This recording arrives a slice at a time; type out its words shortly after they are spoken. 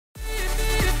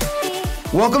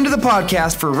Welcome to the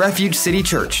podcast for Refuge City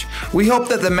Church. We hope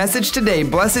that the message today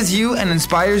blesses you and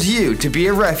inspires you to be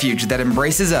a refuge that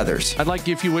embraces others. I'd like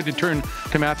you, if you would, to turn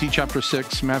to Matthew chapter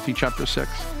 6. Matthew chapter 6.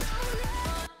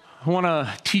 I want to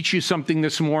teach you something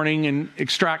this morning and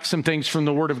extract some things from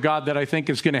the Word of God that I think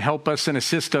is going to help us and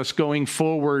assist us going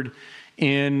forward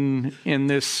in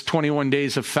this 21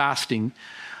 days of fasting.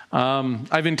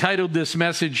 I've entitled this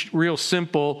message real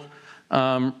simple,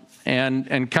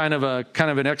 and kind of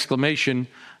an exclamation.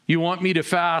 You want me to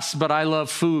fast, but I love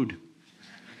food.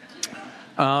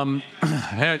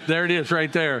 There it is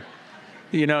right there.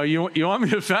 You know, you want me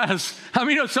to fast. I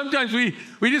mean, sometimes we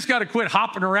just got to quit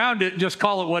hopping around it and just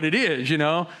call it what it is, you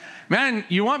know. Man,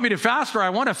 you want me to fast, or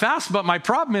I want to fast, but my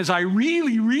problem is I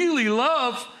really, really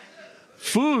love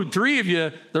food. 3 of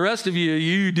you, the rest of you,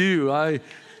 you do.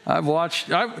 I've watched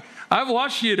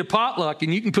you at a potluck,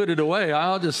 and you can put it away.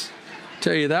 I'll just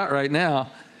tell you that right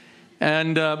now.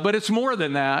 And but it's more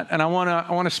than that, and I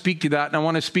want to speak to that, and I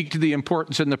want to speak to the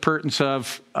importance and the pertinence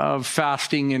of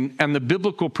fasting and the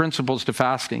biblical principles to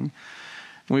fasting.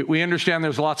 We understand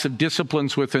there's lots of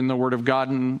disciplines within the Word of God,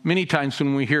 and many times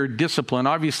when we hear discipline,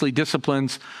 obviously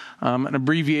discipline's an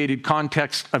abbreviated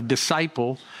context of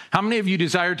disciple. How many of you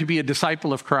desire to be a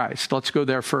disciple of Christ? Let's go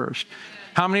there first.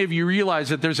 How many of you realize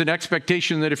that there's an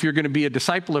expectation that if you're going to be a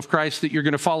disciple of Christ, that you're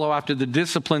going to follow after the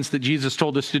disciplines that Jesus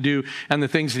told us to do and the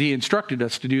things that he instructed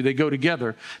us to do? They go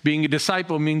together. Being a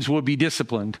disciple means we'll be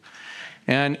disciplined.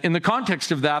 And in the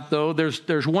context of that, though,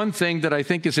 there's one thing that I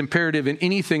think is imperative in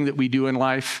anything that we do in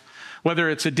life, whether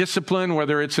it's a discipline,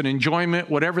 whether it's an enjoyment,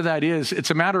 whatever that is,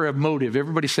 it's a matter of motive.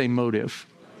 Everybody say motive.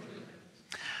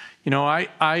 You know,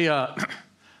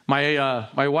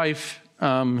 my wife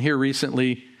here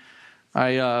recently,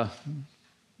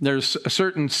 there's a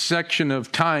certain section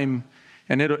of time,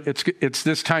 and it's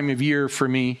this time of year for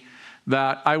me,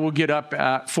 that I will get up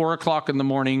at 4 o'clock in the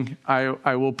morning.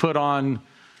 I will put on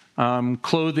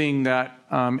clothing that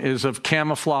is of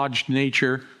camouflaged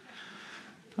nature.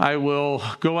 I will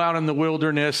go out in the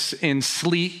wilderness in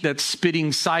sleet that's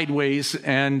spitting sideways.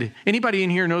 And anybody in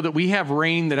here know that we have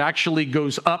rain that actually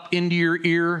goes up into your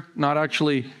ear, not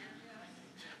actually.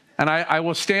 And I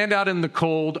will stand out in the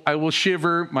cold. I will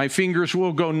shiver. My fingers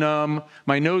will go numb.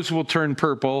 My nose will turn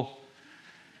purple.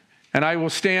 And I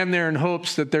will stand there in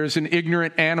hopes that there's an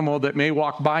ignorant animal that may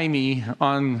walk by me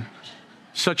on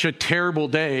such a terrible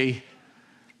day.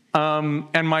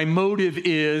 And my motive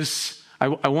is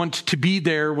I want to be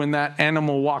there when that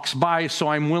animal walks by, so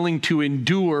I'm willing to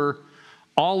endure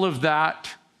all of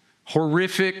that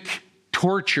horrific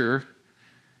torture.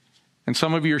 And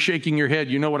some of you are shaking your head.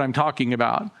 You know what I'm talking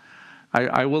about.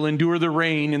 I will endure the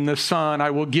rain and the sun.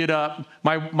 I will get up.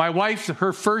 My wife,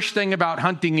 her first thing about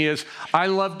hunting is, I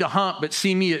love to hunt, but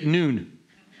see me at noon.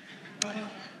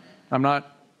 To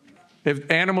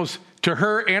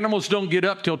her, animals don't get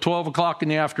up till 12 o'clock in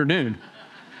the afternoon.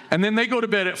 And then they go to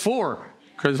bed at 4,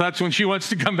 because that's when she wants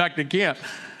to come back to camp.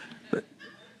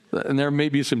 And there may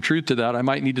be some truth to that. I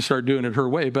might need to start doing it her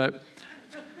way, but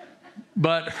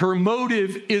her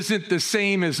motive isn't the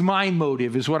same as my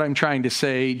motive, is what I'm trying to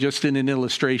say, just in an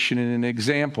illustration and an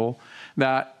example,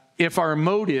 that if our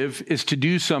motive is to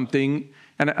do something,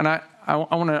 and I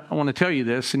want to tell you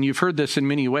this, and you've heard this in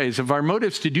many ways, if our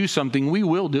motive is to do something, we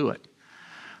will do it.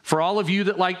 For all of you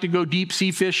that like to go deep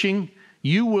sea fishing,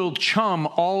 you will chum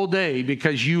all day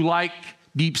because you like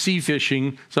deep sea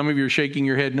fishing. Some of you are shaking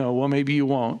your head, no, well, maybe you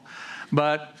won't.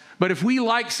 But if we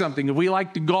like something, if we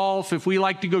like to golf, if we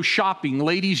like to go shopping,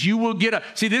 ladies, you will get up.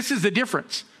 See, this is the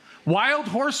difference. Wild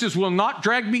horses will not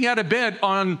drag me out of bed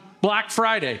on Black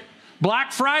Friday.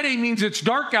 Black Friday means it's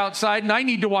dark outside and I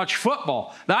need to watch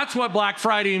football. That's what Black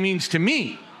Friday means to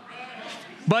me.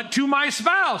 But to my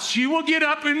spouse, she will get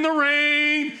up in the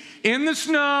rain, in the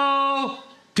snow,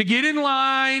 to get in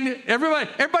line.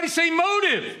 Everybody say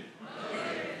motive.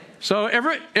 So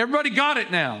everybody got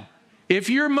it now. If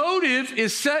your motive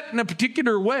is set in a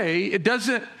particular way, it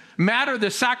doesn't matter the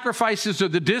sacrifices or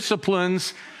the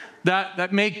disciplines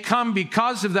that may come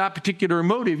because of that particular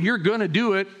motive. You're going to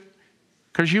do it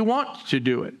because you want to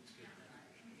do it.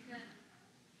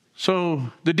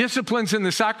 So the disciplines and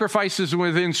the sacrifices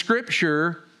within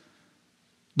Scripture,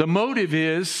 the motive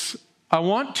is, I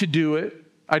want to do it,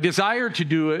 I desire to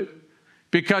do it,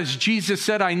 because Jesus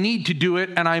said I need to do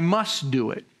it and I must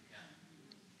do it.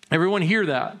 Everyone hear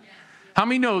that? How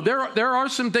many know there are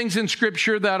some things in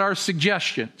Scripture that are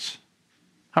suggestions?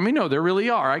 How many know there really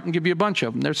are? I can give you a bunch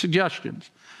of them. They're suggestions.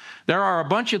 There are a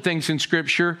bunch of things in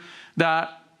Scripture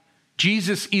that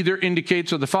Jesus either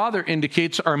indicates or the Father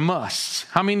indicates are musts.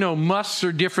 How many know musts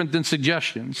are different than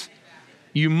suggestions?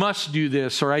 you must do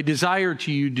this, or I desire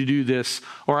to you to do this,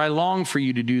 or I long for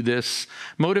you to do this.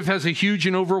 Motive has a huge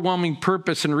and overwhelming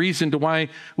purpose and reason to why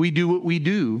we do what we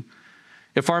do.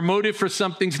 If our motive for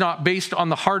something's not based on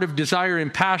the heart of desire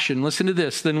and passion, listen to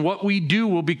this, then what we do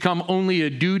will become only a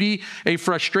duty, a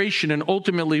frustration, and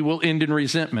ultimately will end in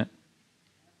resentment.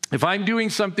 If I'm doing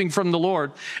something from the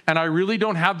Lord and I really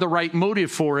don't have the right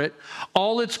motive for it,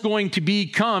 all it's going to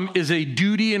become is a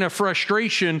duty and a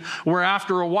frustration where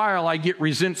after a while I get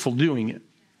resentful doing it.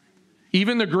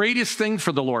 Even the greatest thing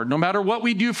for the Lord, no matter what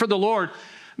we do for the Lord,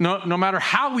 no matter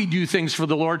how we do things for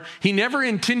the Lord, he never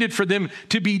intended for them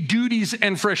to be duties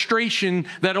and frustration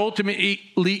that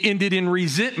ultimately ended in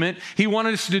resentment. He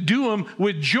wanted us to do them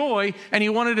with joy, and he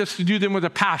wanted us to do them with a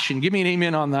passion. Give me an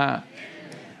amen on that.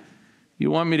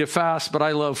 You want me to fast, but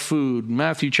I love food.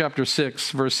 Matthew chapter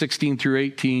 6, verse 16 through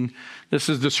 18. This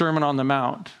is the Sermon on the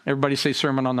Mount. Everybody say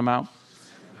Sermon on the Mount.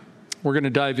 We're going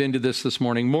to dive into this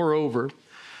morning. Moreover,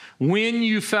 when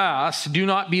you fast, do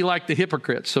not be like the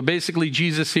hypocrites. So basically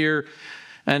Jesus here,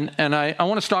 and I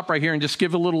want to stop right here and just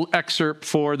give a little excerpt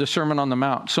for the Sermon on the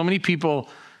Mount. So many people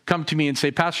come to me and say,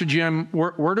 Pastor Jim,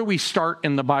 where do we start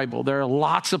in the Bible? There are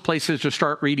lots of places to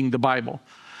start reading the Bible.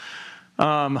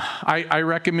 I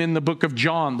recommend the book of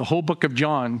John, the whole book of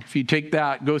John. If you take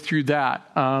that, go through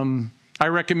that. I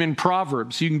recommend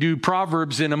Proverbs. You can do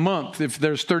Proverbs in a month. If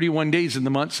there's 31 days in the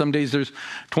month, some days there's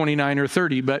 29 or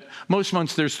 30, but most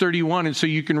months there's 31. And so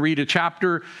you can read a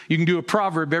chapter. You can do a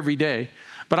proverb every day.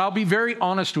 But I'll be very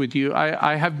honest with you.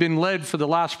 I have been led for the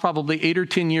last probably 8 or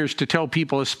 10 years to tell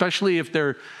people, especially if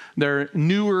they're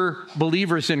newer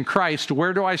believers in Christ,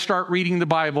 where do I start reading the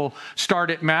Bible? Start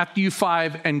at Matthew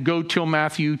 5 and go till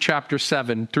Matthew chapter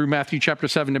 7, through Matthew chapter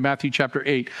 7 to Matthew chapter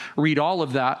 8. Read all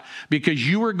of that because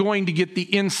you are going to get the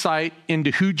insight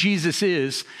into who Jesus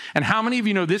is. And how many of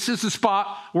you know this is the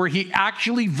spot where he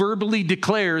actually verbally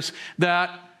declares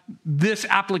that this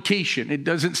application, it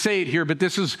doesn't say it here, but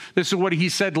this is what he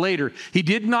said later. He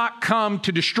did not come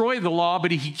to destroy the law,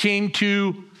 but he came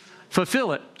to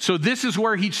fulfill it. So this is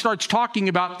where he starts talking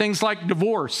about things like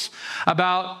divorce,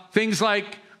 about things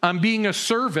like being a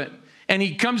servant. And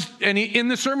he comes, and in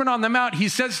the Sermon on the Mount, he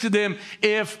says to them,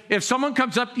 if someone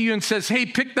comes up to you and says, hey,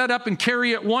 pick that up and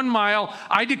carry it 1 mile,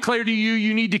 I declare to you,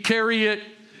 you need to carry it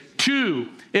 2.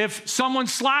 If someone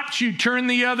slaps you, turn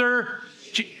the other.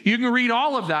 You can read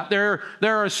all of that. There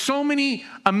are so many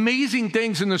amazing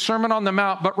things in the Sermon on the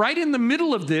Mount, but right in the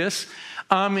middle of this,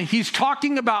 he's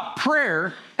talking about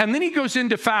prayer, and then he goes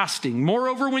into fasting.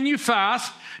 Moreover, when you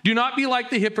fast, do not be like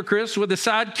the hypocrites with a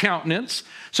sad countenance.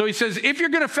 So he says, if you're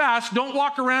going to fast, don't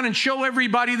walk around and show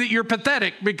everybody that you're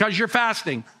pathetic because you're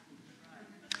fasting.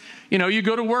 You know, you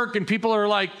go to work and people are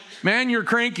like, man, you're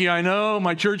cranky. I know,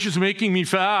 my church is making me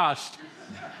fast.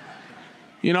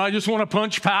 You know, I just want to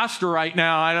punch pastor right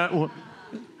now.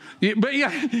 But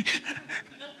yeah,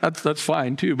 that's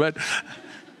fine too. But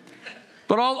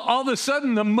all of a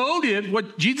sudden, the motive,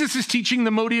 what Jesus is teaching, the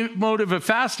motive of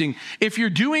fasting, if you're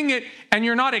doing it and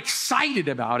you're not excited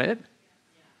about it,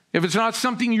 if it's not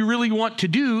something you really want to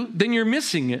do, then you're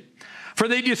missing it. For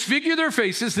they disfigure their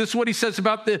faces. This is what he says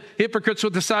about the hypocrites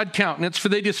with the sad countenance. For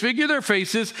they disfigure their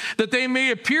faces that they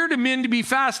may appear to men to be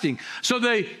fasting. So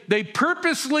they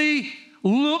purposely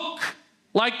look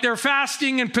like they're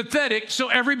fasting and pathetic, so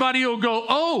everybody will go,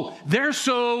 oh, they're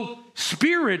so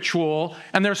spiritual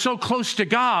and they're so close to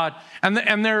God and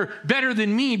they're better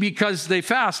than me because they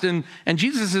fast. And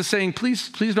Jesus is saying, please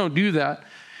don't do that.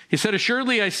 He said,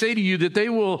 assuredly I say to you that they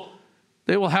will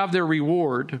have their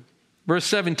reward. Verse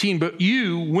 17, but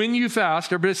you, when you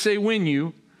fast, everybody say when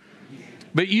you,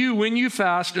 but you, when you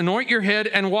fast, anoint your head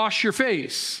and wash your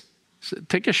face. So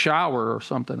take a shower or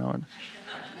something.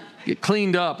 Get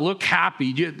cleaned up, look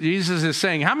happy. Jesus is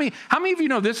saying, how many of you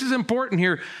know, this is important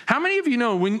here. How many of you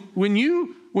know when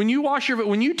you when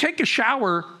you take a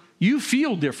shower, you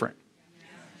feel different?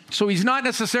 So he's not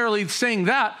necessarily saying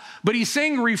that, but he's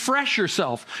saying refresh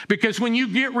yourself, because when you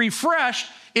get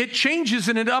refreshed, it changes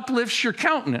and it uplifts your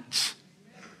countenance.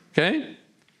 Okay?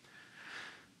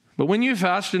 But when you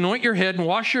fast, anoint your head and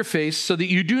wash your face so that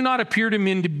you do not appear to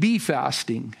men to be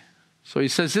fasting. So he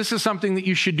says this is something that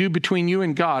you should do between you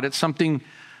and God. It's something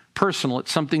personal.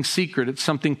 It's something secret. It's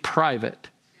something private.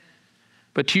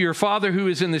 But to your Father who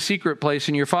is in the secret place,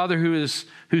 and your Father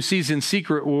who sees in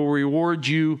secret will reward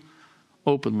you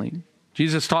openly.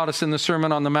 Jesus taught us in the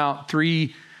Sermon on the Mount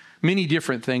many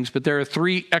different things, but there are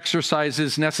 3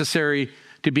 exercises necessary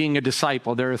to being a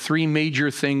disciple. There are 3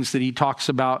 major things that he talks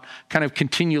about kind of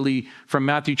continually from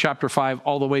Matthew chapter 5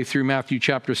 all the way through Matthew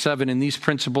chapter 7. And these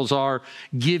principles are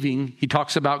giving. He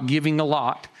talks about giving a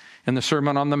lot in the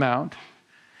Sermon on the Mount.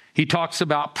 He talks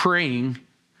about praying.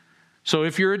 So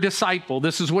if you're a disciple,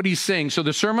 this is what he's saying. So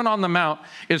the Sermon on the Mount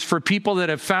is for people that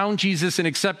have found Jesus and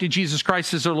accepted Jesus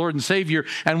Christ as their Lord and Savior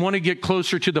and want to get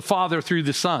closer to the Father through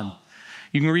the Son.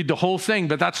 You can read the whole thing,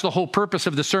 but that's the whole purpose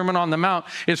of the Sermon on the Mount,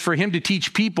 is for him to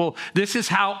teach people, this is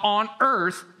how on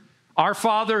earth, our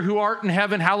Father who art in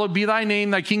heaven, hallowed be thy name,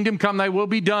 thy kingdom come, thy will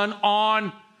be done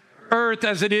on earth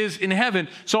as it is in heaven.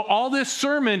 So all this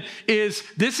sermon is,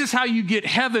 this is how you get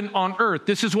heaven on earth.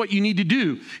 This is what you need to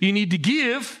do. You need to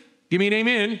give. Give me an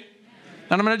amen.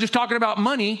 And I'm not just talking about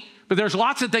money, but there's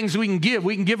lots of things we can give.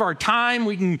 We can give our time.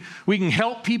 We can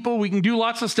help people. We can do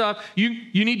lots of stuff.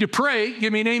 You need to pray.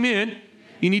 Give me an amen.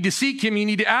 You need to seek him. You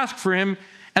need to ask for him.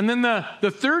 And then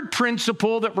the third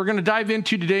principle that we're going to dive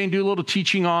into today and do a little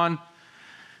teaching on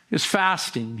is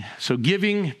fasting. So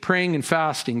giving, praying, and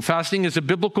fasting. Fasting is a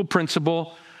biblical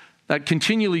principle that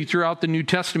continually throughout the New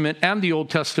Testament and the Old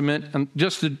Testament, and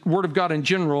just the Word of God in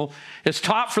general, is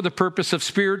taught for the purpose of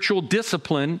spiritual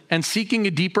discipline and seeking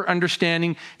a deeper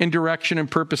understanding and direction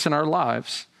and purpose in our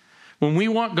lives. When we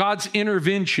want God's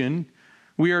intervention,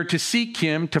 we are to seek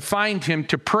him, to find him,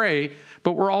 to pray,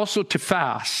 but we're also to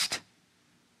fast.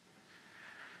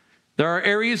 There are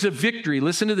areas of victory.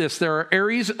 Listen to this. There are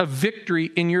areas of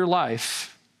victory in your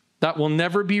life that will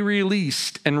never be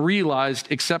released and realized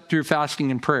except through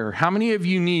fasting and prayer. How many of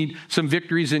you need some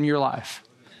victories in your life?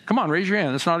 Come on, raise your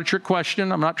hand. That's not a trick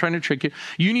question. I'm not trying to trick you.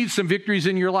 You need some victories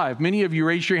in your life. Many of you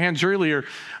raised your hands earlier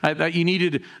that you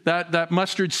needed that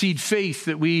mustard seed faith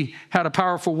that we had a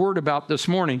powerful word about this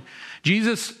morning.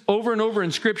 Jesus, over and over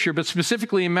in Scripture, but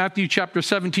specifically in Matthew chapter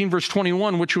 17, verse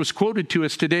 21, which was quoted to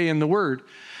us today in the Word.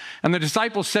 And the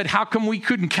disciples said, how come we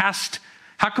couldn't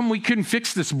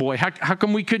fix this boy? How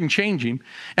come we couldn't change him?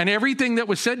 And everything that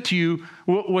was said to you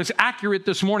was accurate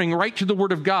this morning, right to the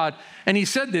Word of God. And he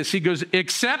said this, he goes,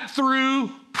 except through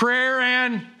prayer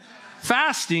and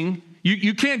fasting,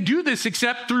 you can't do this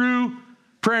except through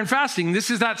prayer and fasting. This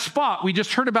is that spot. We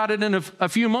just heard about it in a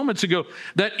few moments ago,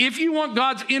 that if you want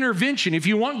God's intervention, if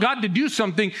you want God to do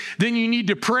something, then you need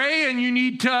to pray and you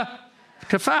need to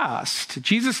fast.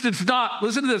 Jesus does not,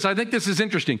 listen to this, I think this is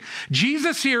interesting.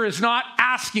 Jesus here is not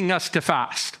asking us to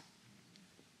fast.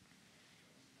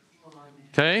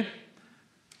 Okay?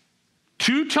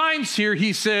 2 times here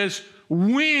he says,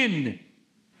 when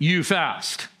you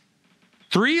fast.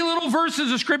 3 little verses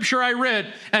of Scripture I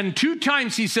read, and 2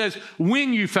 times he says,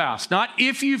 when you fast. Not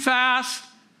if you fast,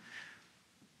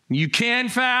 you can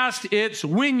fast, it's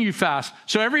when you fast.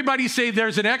 So everybody say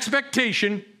there's an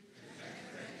expectation.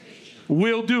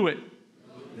 We'll do it,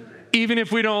 even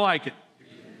if we don't like it.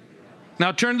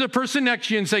 Now turn to the person next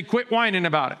to you and say, quit whining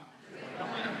about it.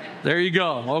 There you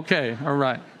go. Okay, all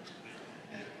right.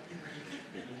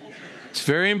 It's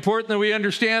very important that we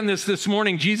understand this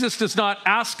morning. Jesus does not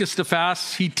ask us to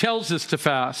fast. He tells us to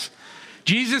fast.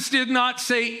 Jesus did not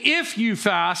say, if you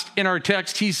fast in our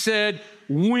text. He said,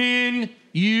 when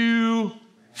you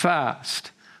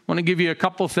fast. I want to give you a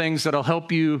couple things that'll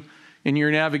help you in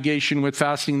your navigation with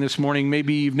fasting this morning.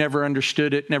 Maybe you've never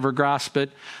understood it, never grasped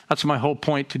it. That's my whole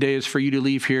point today, is for you to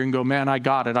leave here and go, man, I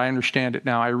got it. I understand it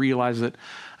now. I realize it.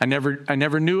 I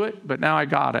never knew it, but now I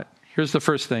got it. Here's the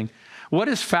first thing. What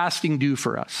does fasting do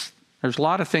for us? There's a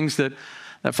lot of things that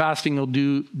fasting will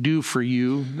do for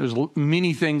you. There's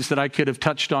many things that I could have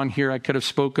touched on here. I could have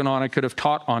spoken on. I could have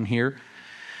taught on here.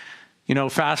 You know,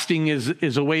 fasting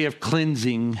is a way of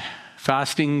cleansing.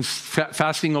 Fasting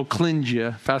will cleanse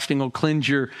you. Fasting will cleanse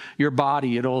your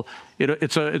body.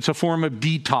 It's a form of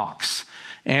detox,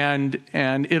 and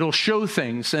it'll show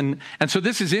things. And so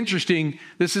this is interesting.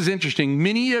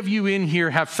 Many of you in here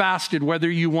have fasted whether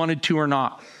you wanted to or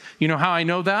not. You know how I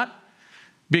know that?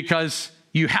 Because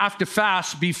you have to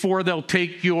fast before they'll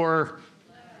take your.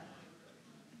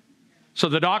 So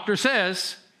the doctor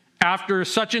says after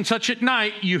such and such at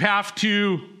night you have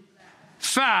to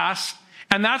fast.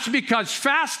 And that's because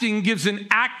fasting gives an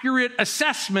accurate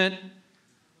assessment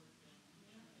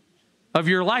of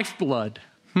your lifeblood.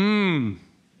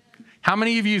 How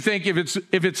many of you think if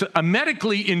it's a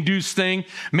medically induced thing,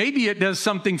 maybe it does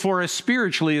something for us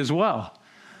spiritually as well?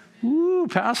 Ooh,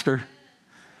 Pastor.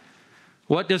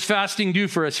 What does fasting do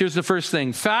for us? Here's the first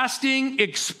thing. Fasting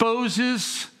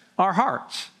exposes our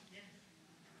hearts.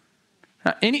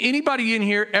 Anybody in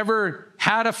here ever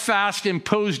had a fast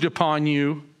imposed upon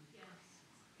you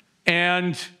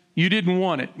and you didn't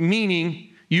want it? Meaning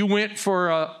you went for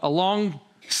a long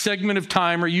segment of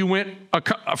time, or you went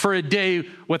for a day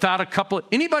without a couple.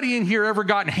 Anybody in here ever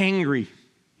gotten hangry?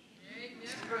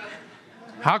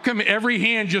 How come every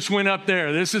hand just went up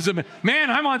there? This is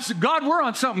man, God, we're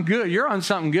on something good. You're on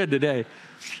something good today.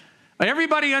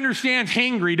 Everybody understands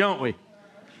hangry, don't we?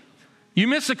 You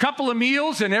miss a couple of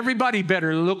meals and everybody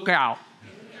better look out.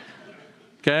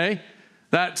 Okay?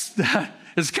 That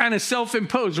is kind of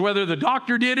self-imposed, whether the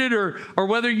doctor did it or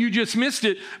whether you just missed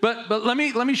it. But let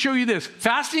me show you this.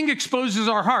 Fasting exposes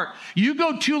our heart. You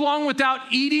go too long without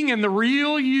eating and the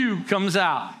real you comes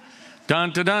out.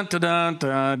 Dun, dun, dun, dun,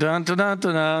 dun, dun, dun, dun,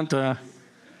 dun, dun.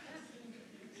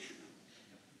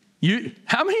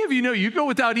 How many of you know you go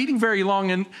without eating very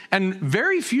long and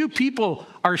very few people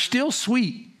are still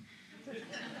sweet?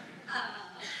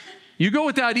 You go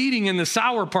without eating and the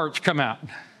sour parts come out.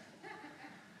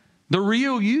 The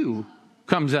real you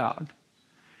comes out.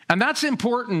 And that's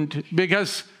important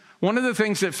because one of the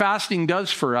things that fasting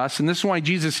does for us, and this is why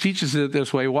Jesus teaches it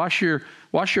this way, wash your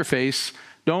face.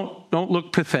 Don't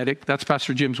look pathetic. That's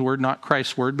Pastor Jim's word, not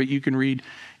Christ's word, but you can read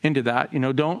into that.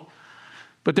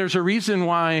 But there's a reason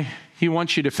why he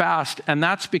wants you to fast, and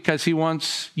that's because he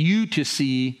wants you to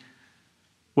see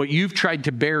what you've tried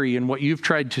to bury and what you've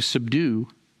tried to subdue.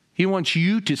 He wants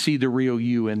you to see the real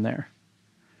you in there.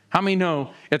 How many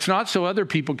know it's not so other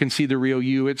people can see the real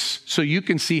you, it's so you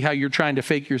can see how you're trying to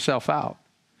fake yourself out.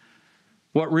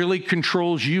 What really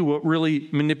controls you, what really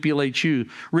manipulates you.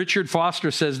 Richard Foster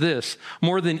says this,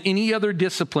 more than any other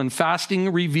discipline,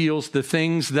 fasting reveals the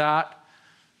things that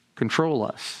control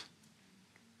us.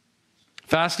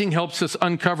 Fasting helps us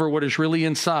uncover what is really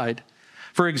inside.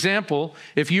 For example,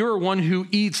 if you are one who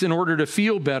eats in order to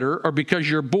feel better or because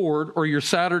you're bored or you're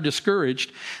sad or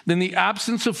discouraged, then the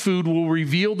absence of food will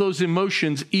reveal those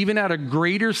emotions even at a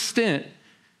greater extent,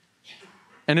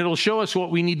 and it'll show us what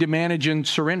we need to manage and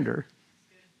surrender.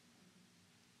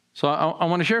 So I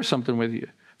want to share something with you.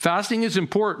 Fasting is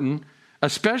important,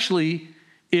 especially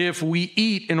if we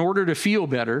eat in order to feel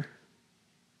better.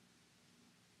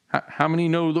 How many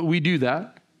know that we do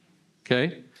that?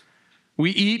 Okay.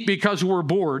 We eat because we're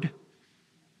bored.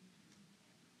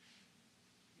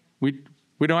 We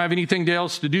don't have anything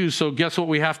else to do, so guess what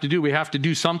we have to do? We have to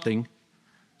do something.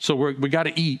 So we got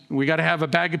to eat. We got to have a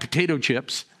bag of potato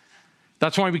chips.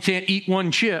 That's why we can't eat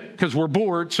one chip, because we're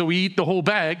bored, so we eat the whole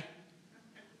bag.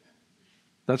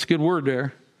 That's a good word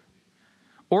there.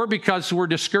 Or because we're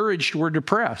discouraged, we're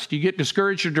depressed. You get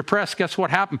discouraged or depressed, guess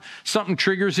what happens? Something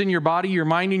triggers in your body, your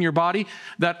mind in your body,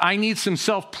 that I need some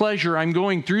self-pleasure. I'm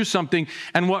going through something,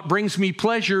 and what brings me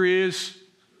pleasure is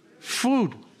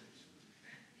food.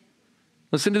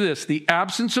 Listen to this. The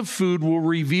absence of food will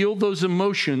reveal those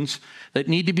emotions that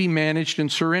need to be managed and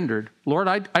surrendered. Lord,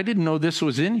 I didn't know this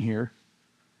was in here.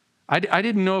 I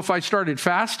didn't know if I started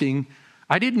fasting,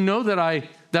 I didn't know that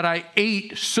I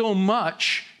ate so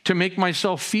much to make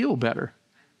myself feel better.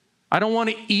 I don't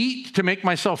want to eat to make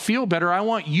myself feel better. I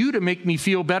want you to make me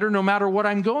feel better no matter what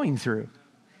I'm going through.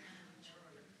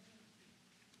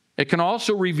 It can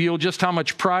also reveal just how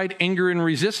much pride, anger, and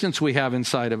resistance we have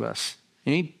inside of us.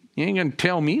 You ain't going to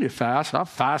tell me to fast. I'll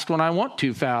fast when I want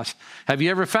to fast. Have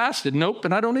you ever fasted? Nope,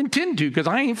 and I don't intend to because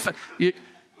I ain't.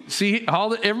 See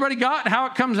everybody got how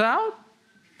it comes out?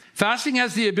 Fasting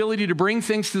has the ability to bring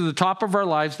things to the top of our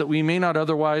lives that we may not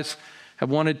otherwise have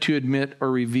wanted to admit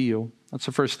or reveal. That's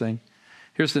the first thing.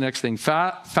 Here's the next thing.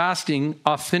 Fasting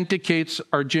authenticates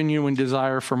our genuine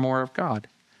desire for more of God.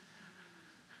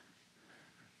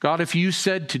 God, if you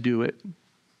said to do it,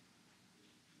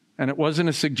 and it wasn't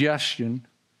a suggestion,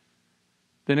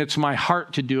 then it's my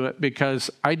heart to do it because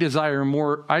I desire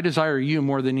more. I desire you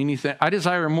more than anything. I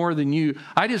desire more than you.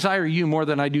 I desire you more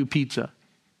than I do pizza.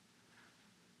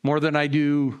 More than I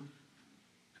do,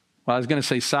 well, I was going to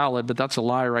say salad, but that's a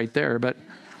lie right there, but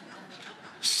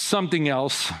something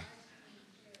else.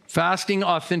 Fasting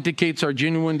authenticates our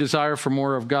genuine desire for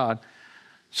more of God.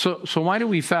 So why do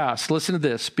we fast? Listen to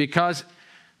this, because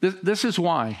this is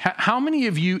why. How many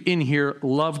of you in here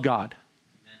love God?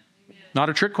 Not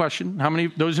a trick question. How many,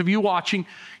 those of you watching,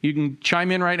 you can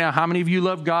chime in right now. How many of you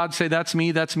love God? Say, that's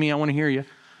me, I want to hear you.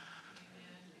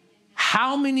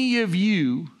 How many of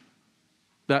you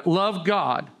that love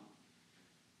God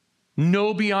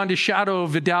know beyond a shadow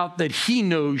of a doubt that he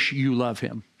knows you love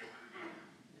him?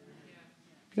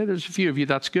 Okay, there's a few of you,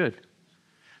 that's good.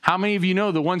 How many of you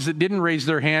know the ones that didn't raise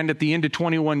their hand at the end of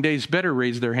 21 days better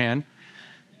raise their hand?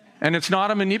 And it's not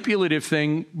a manipulative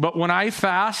thing, but when I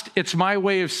fast, it's my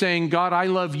way of saying, God, I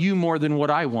love you more than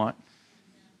what I want.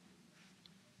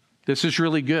 This is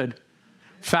really good.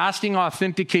 Fasting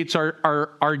authenticates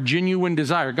our genuine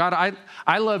desire. God,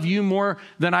 I love you more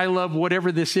than I love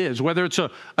whatever this is. Whether it's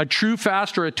a true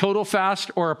fast or a total fast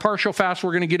or a partial fast,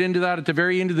 we're going to get into that at the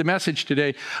very end of the message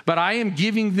today. But I am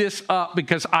giving this up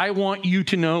because I want you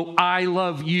to know I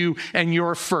love you and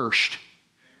you're first.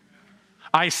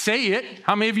 I say it.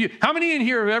 How many in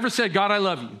here have ever said, God, I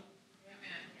love you?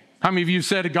 How many of you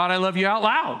said, God, I love you out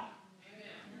loud?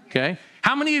 Okay?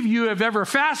 How many of you have ever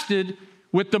fasted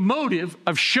with the motive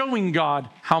of showing God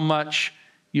how much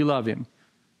you love him?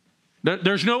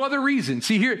 There's no other reason.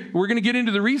 See here, we're going to get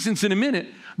into the reasons in a minute,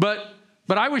 but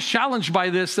I was challenged by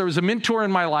this. There was a mentor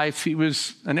in my life. He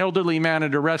was an elderly man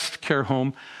at a rest care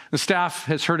home. The staff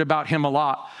has heard about him a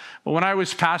lot. But when I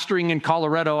was pastoring in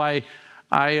Colorado, I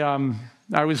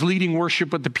was leading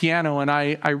worship with the piano, and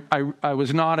I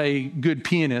was not a good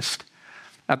pianist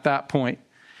at that point.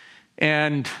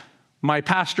 And my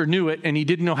pastor knew it, and he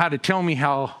didn't know how to tell me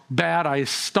how bad I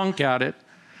stunk at it.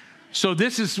 So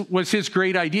was his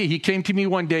great idea. He came to me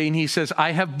one day and he says,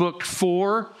 I have booked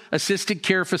 4 assisted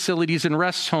care facilities and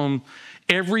rest homes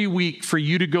every week for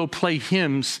you to go play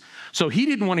hymns. So he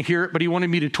didn't want to hear it, but he wanted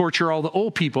me to torture all the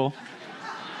old people.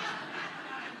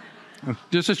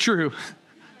 This is true.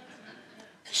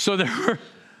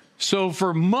 So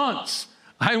for months,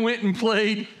 I went and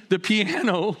played the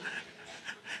piano.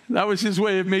 That was his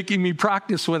way of making me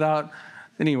practice without,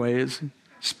 anyways,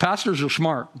 pastors are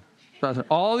smart.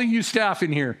 All of you staff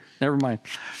in here, never mind.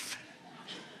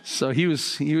 So he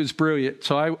was brilliant.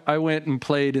 So I went and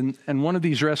played, and one of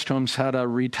these rest homes had a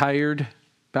retired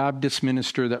Baptist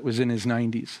minister that was in his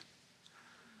 90s.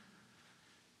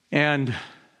 And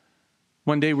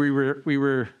one day we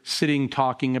were sitting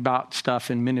talking about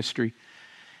stuff in ministry,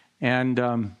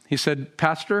 and he said,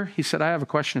 Pastor, he said, I have a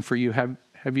question for you. Have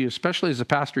you, especially as a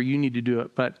pastor, you need to do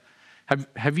it, but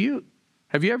have you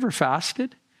ever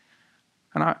fasted?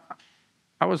 And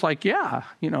I was like, yeah,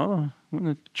 when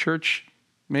the church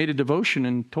made a devotion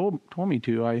and told me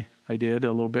to, I did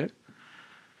a little bit.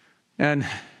 And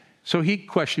so he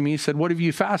questioned me. He said, what have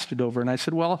you fasted over? And I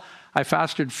said, well, I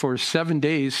fasted for 7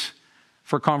 days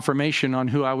for confirmation on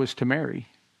who I was to marry.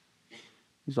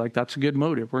 He's like, that's a good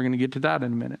motive. We're going to get to that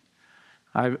in a minute.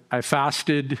 I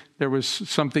fasted. There was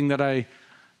something that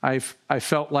I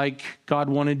felt like God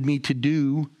wanted me to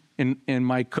do in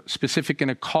my specific in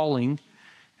a calling.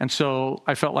 And so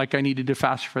I felt like I needed to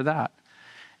fast for that.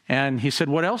 And he said,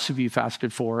 what else have you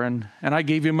fasted for? And I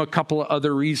gave him a couple of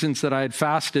other reasons that I had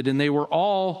fasted, and they were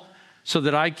all so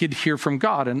that I could hear from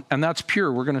God. And that's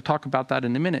pure. We're going to talk about that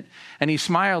in a minute. And he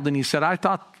smiled and he said, I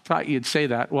thought you'd say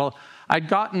that. Well, I'd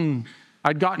gotten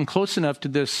close enough to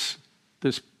this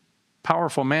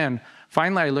powerful man.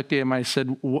 Finally, I looked at him. I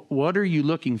said, what are you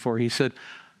looking for? He said,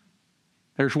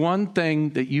 there's one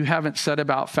thing that you haven't said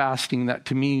about fasting that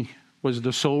to me was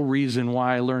the sole reason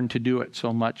why I learned to do it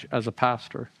so much as a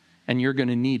pastor, and you're going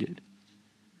to need it.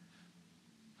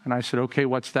 And I said, okay,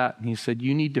 what's that? And he said,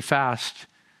 you need to fast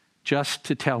just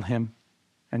to tell him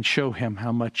and show him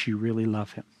how much you really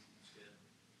love him.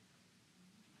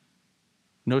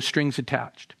 No strings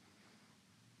attached.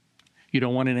 You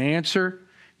don't want an answer.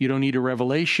 You don't need a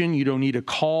revelation. You don't need a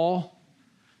call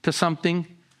to something.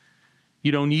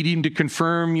 You don't need him to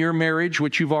confirm your marriage,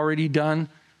 which you've already done.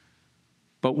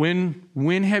 But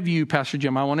when have you, Pastor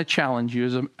Jim, I want to challenge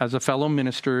you as a fellow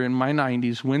minister in my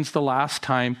 90s, when's the last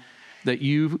time that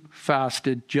you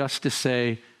fasted just to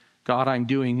say, God, I'm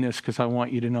doing this because I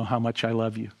want you to know how much I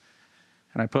love you?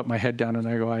 And I put my head down and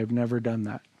I go, I've never done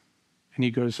that. And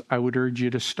he goes, I would urge you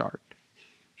to start.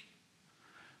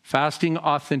 Fasting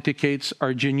authenticates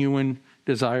our genuine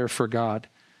desire for God.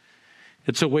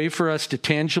 It's a way for us to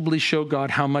tangibly show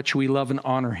God how much we love and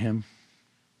honor him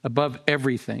above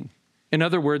everything. In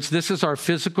other words, this is our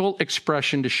physical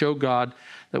expression to show God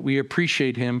that we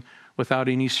appreciate him without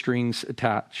any strings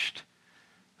attached.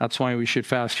 That's why we should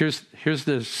fast. Here's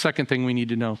the second thing we need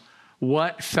to know.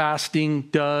 What fasting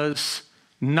does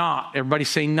not, everybody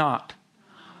say not.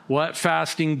 What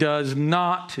fasting does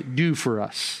not do for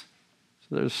us.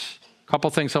 So there's a couple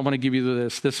things I want to give you to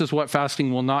this. This is what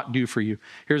fasting will not do for you.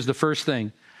 Here's the first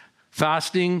thing.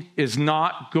 Fasting is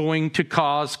not going to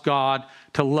cause God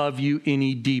to love you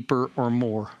any deeper or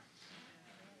more.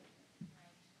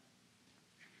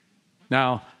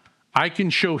 Now, I can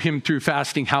show him through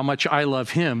fasting how much I love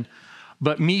him,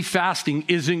 but me fasting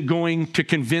isn't going to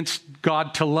convince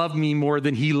God to love me more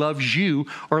than he loves you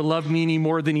or love me any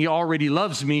more than he already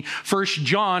loves me. 1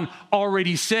 John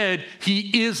already said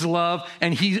he is love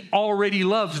and he already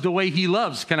loves the way he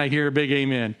loves. Can I hear a big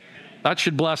amen? That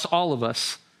should bless all of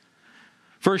us.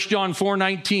 1 John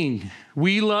 4:19,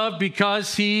 we love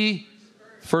because he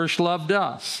first loved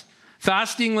us.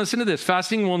 Fasting, listen to this,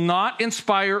 fasting will not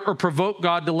inspire or provoke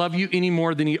God to love you any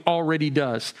more than he already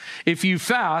does. If you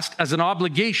fast as an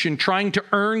obligation trying to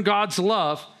earn God's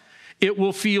love, it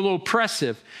will feel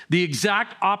oppressive, the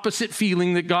exact opposite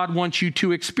feeling that God wants you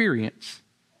to experience.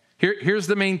 Here's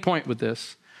the main point with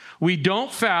this. We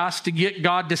don't fast to get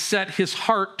God to set his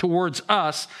heart towards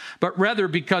us, but rather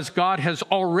because God has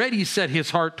already set his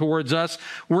heart towards us,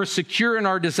 we're secure in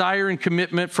our desire and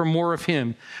commitment for more of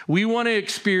him. We want to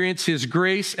experience his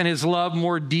grace and his love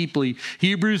more deeply.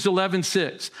 Hebrews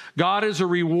 11:6. God is a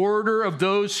rewarder of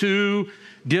those who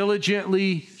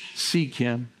diligently seek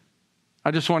him.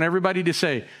 I just want everybody to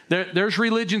say, there's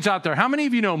religions out there. How many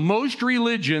of you know most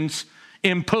religions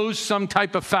impose some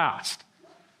type of fast?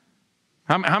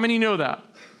 How many know that?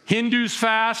 Hindus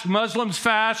fast, Muslims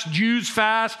fast, Jews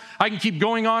fast. I can keep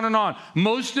going on and on.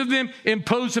 Most of them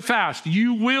impose a fast.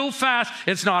 You will fast.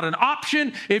 It's not an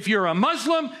option. If you're a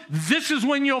Muslim, this is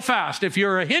when you'll fast. If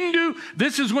you're a Hindu,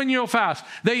 this is when you'll fast.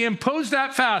 They impose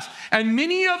that fast. And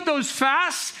many of those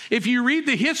fasts, if you read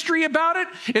the history about it,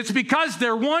 it's because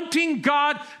they're wanting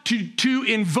God to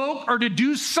invoke or to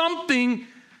do something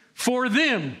for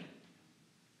them.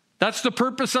 That's the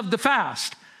purpose of the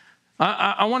fast.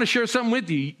 I want to share something with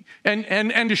you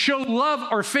and to show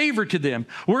love or favor to them.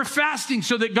 We're fasting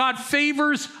so that God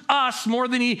favors us more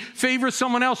than he favors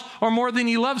someone else or more than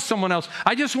he loves someone else.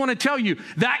 I just want to tell you,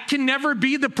 that can never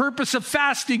be the purpose of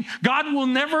fasting. God will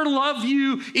never love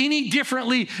you any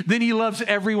differently than he loves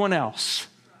everyone else.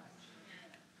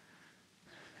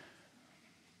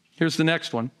 Here's the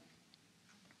next one.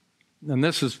 And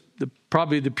this is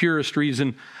probably the purest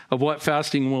reason of what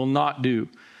fasting will not do.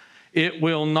 It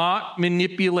will not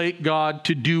manipulate God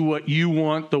to do what you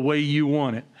want the way you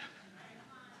want it.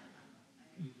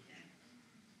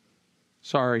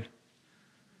 Sorry.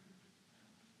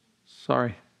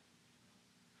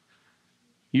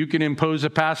 You can impose a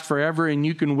fast forever and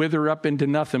you can wither up into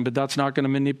nothing, but that's not going to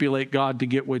manipulate God to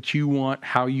get what you want,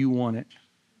 how you want it.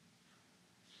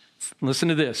 Listen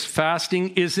to this.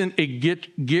 Fasting isn't a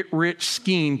get-rich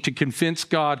scheme to convince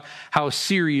God how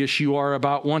serious you are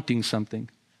about wanting something.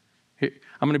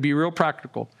 I'm going to be real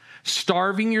practical.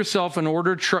 Starving yourself in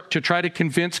order to try to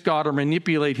convince God or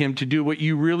manipulate him to do what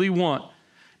you really want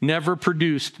never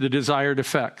produced the desired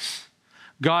effects.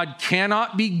 God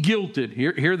cannot be guilted.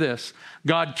 Hear this.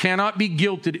 God cannot be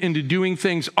guilted into doing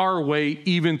things our way,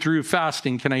 even through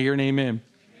fasting. Can I hear an amen?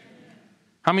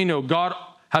 How many know God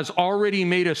has already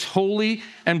made us holy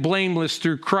and blameless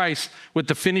through Christ with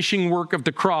the finishing work of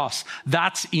the cross?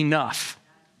 That's enough.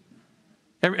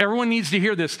 Everyone needs to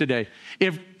hear this today.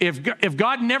 If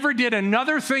God never did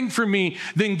another thing for me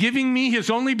than giving me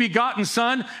his only begotten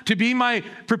son to be my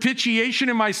propitiation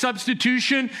and my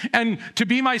substitution and to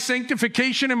be my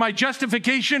sanctification and my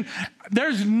justification,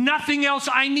 there's nothing else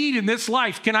I need in this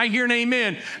life, can I hear an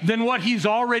amen, than what he's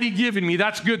already given me.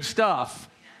 That's good stuff.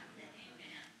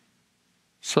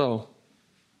 So,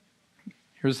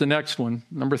 here's the next one.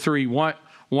 Number 3,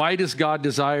 why does God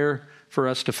desire for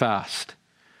us to fast?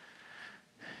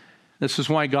 This is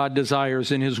why God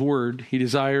desires in his word. He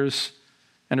desires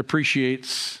and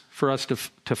appreciates for us to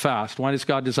fast. Why does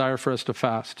God desire for us to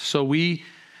fast? So we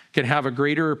can have a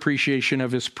greater appreciation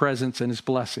of his presence and his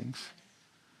blessings.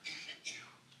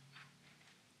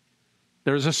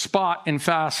 There's a spot in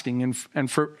fasting, and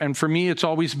for me, it's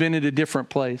always been at a different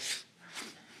place.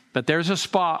 But there's a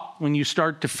spot when you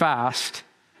start to fast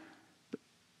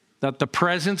that the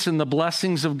presence and the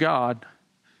blessings of God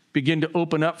begin to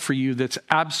open up for you that's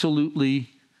absolutely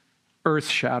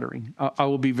earth-shattering. I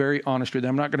will be very honest with you.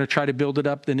 I'm not going to try to build it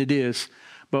up than it is.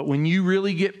 But when you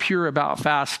really get pure about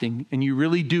fasting and you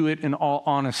really do it in all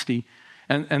honesty,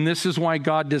 and this is why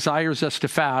God desires us to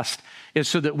fast, is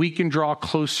so that we can draw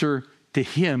closer to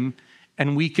him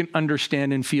and we can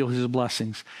understand and feel his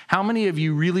blessings. How many of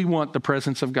you really want the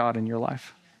presence of God in your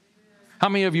life? How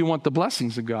many of you want the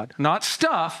blessings of God? Not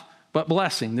stuff, but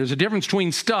blessing. There's a difference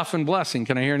between stuff and blessing.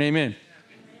 Can I hear an amen?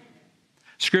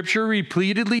 Scripture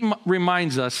repeatedly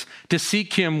reminds us to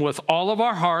seek him with all of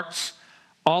our hearts,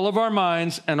 all of our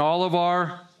minds, and all of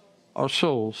our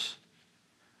souls.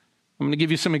 I'm going to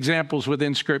give you some examples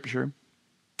within Scripture.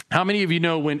 How many of you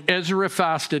know when Ezra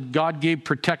fasted, God gave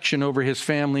protection over his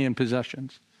family and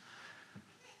possessions?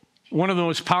 One of the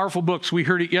most powerful books, we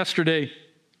heard it yesterday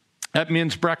at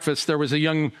men's breakfast. There was a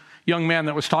young man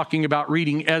that was talking about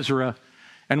reading Ezra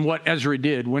and what Ezra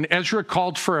did. When Ezra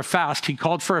called for a fast, he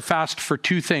called for a fast for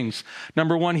 2 things.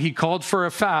 Number 1, he called for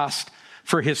a fast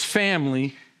for his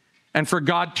family and for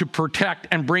God to protect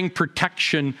and bring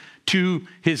protection to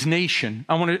his nation.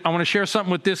 I want to share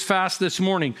something with this fast this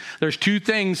morning. There's 2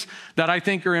 things that I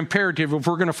think are imperative if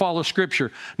we're going to follow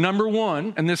Scripture. Number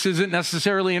 1, and this isn't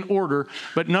necessarily in order,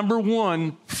 but number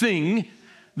 1 thing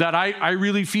that I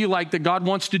really feel like that God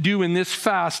wants to do in this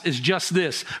fast is just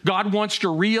this. God wants to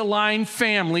realign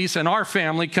families and our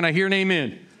family. Can I hear an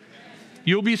amen?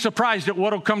 You'll be surprised at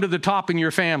what will come to the top in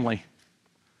your family.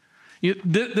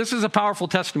 This is a powerful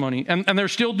testimony. And they're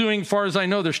still doing, as far as I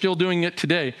know, they're still doing it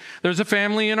today. There's a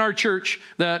family in our church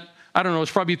that, I don't know,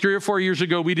 it's probably 3 or 4 years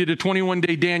ago, we did a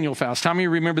 21-day Daniel fast. How many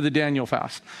remember the Daniel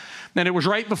fast? And it was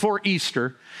right before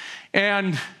Easter.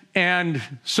 And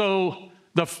so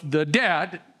the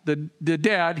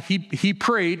dad, he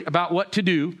prayed about what to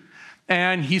do.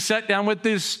 And he sat down with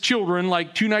his children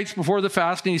like 2 nights before the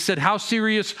fast, and he said, how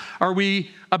serious are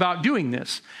we about doing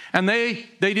this? And they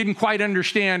didn't quite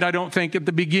understand, I don't think, at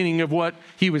the beginning of what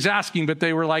he was asking, but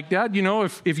they were like, Dad,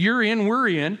 if you're in, we're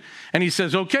in. And he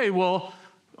says, okay, well,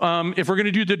 if we're going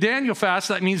to do the Daniel fast,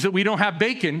 that means that we don't have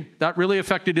bacon. That really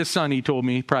affected his son, he told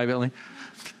me privately.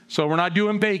 So we're not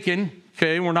doing bacon.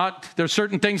 Okay, there's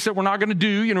certain things that we're not going to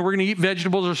do. We're going to eat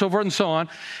vegetables or so forth and so on.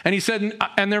 And he said,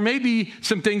 and there may be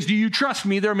some things, do you trust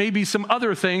me? There may be some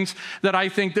other things that I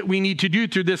think that we need to do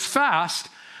through this fast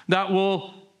that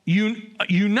will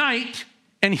unite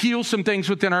and heal some things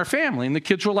within our family. And the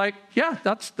kids were like, yeah,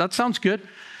 that sounds good.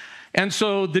 And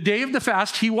so the day of the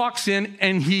fast, he walks in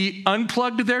and he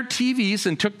unplugged their TVs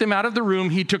and took them out of the room.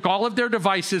 He took all of their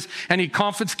devices and he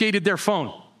confiscated their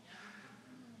phone.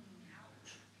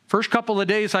 First couple of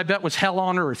days, I bet, was hell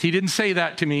on earth. He didn't say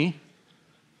that to me.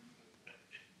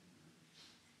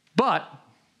 But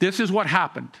this is what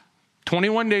happened.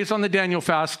 21 days on the Daniel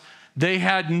fast, they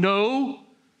had no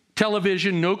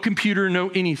television, no computer, no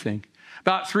anything.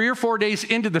 About 3 or 4 days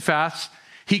into the fast,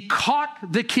 he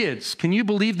caught the kids. Can you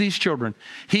believe these children?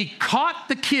 He caught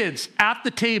the kids at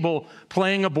the table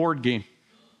playing a board game.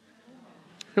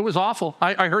 It was awful.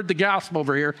 I heard the gasp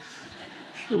over here.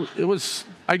 It was,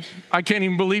 I can't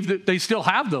even believe that they still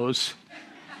have those.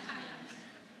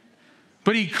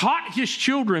 But he caught his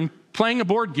children playing a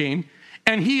board game,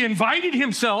 and he invited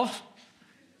himself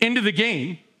into the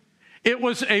game. It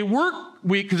was a work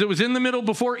week because it was in the middle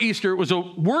before Easter. It was a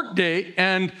work day,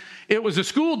 and it was a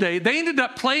school day. They ended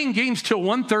up playing games till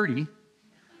 1:30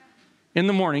 in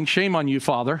the morning. Shame on you,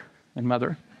 father and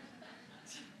mother.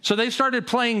 So they started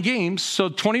playing games. So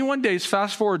 21 days,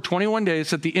 fast forward 21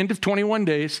 days. At the end of 21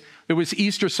 days, it was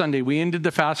Easter Sunday. We ended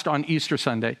the fast on Easter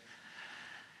Sunday.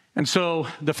 And so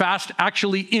the fast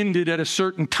actually ended at a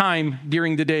certain time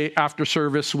during the day after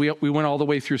service. We went all the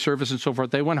way through service and so forth.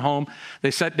 They went home,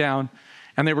 they sat down,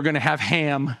 and they were going to have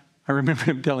ham. I remember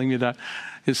him telling me that.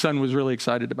 His son was really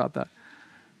excited about that.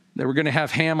 They were going to have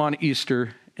ham on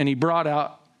Easter, and he brought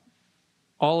out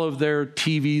all of their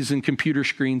TVs and computer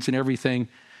screens and everything.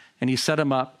 And he set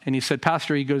them up, and he said,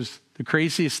 Pastor, he goes, the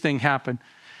craziest thing happened.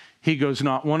 He goes,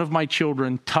 not one of my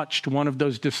children touched one of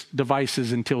those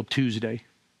devices until Tuesday.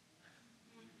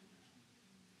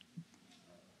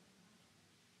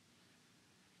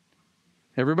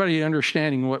 Everybody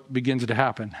understanding what begins to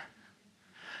happen.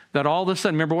 That all of a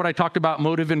sudden, remember what I talked about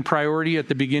motive and priority at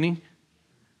the beginning?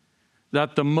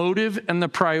 That the motive and the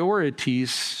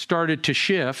priorities started to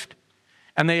shift,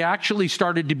 and they actually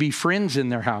started to be friends in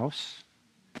their house.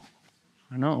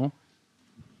 I know.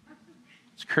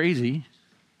 It's crazy.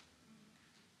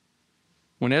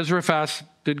 When Ezra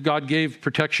fasted, God gave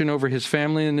protection over his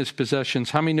family and his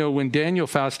possessions. How many know when Daniel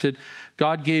fasted,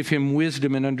 God gave him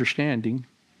wisdom and understanding?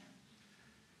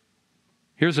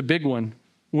 Here's a big one.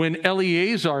 When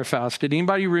Eleazar fasted,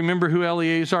 anybody remember who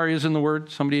Eleazar is in the Word?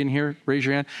 Somebody in here, raise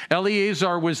your hand.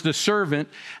 Eleazar was the servant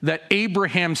that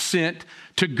Abraham sent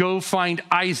to go find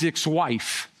Isaac's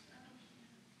wife.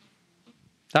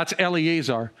 That's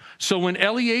Eleazar. So when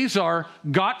Eleazar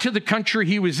got to the country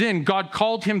he was in, God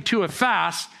called him to a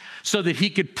fast so that he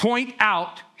could point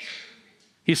out.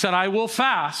 He said, I will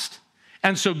fast.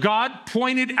 And so God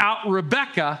pointed out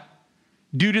Rebekah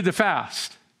due to the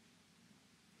fast.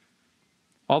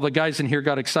 All the guys in here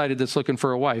got excited that's looking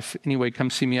for a wife. Anyway, come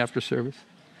see me after service.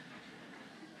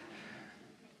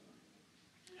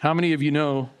 How many of you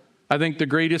know, I think the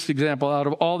greatest example out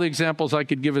of all the examples I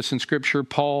could give us in Scripture,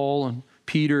 Paul and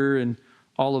Peter and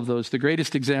all of those, the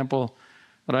greatest example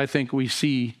that I think we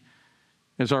see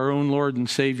is our own Lord and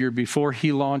Savior. Before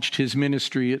he launched his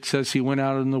ministry, it says he went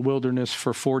out in the wilderness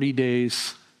for 40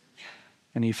 days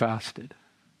and he fasted.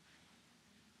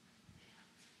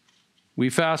 We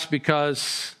fast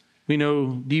because we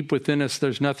know deep within us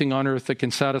there's nothing on earth that can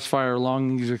satisfy our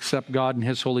longings except God and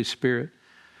his Holy Spirit.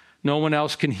 No one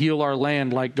else can heal our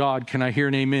land like God. Can I hear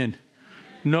an amen?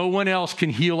 No one else can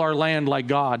heal our land like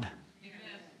God.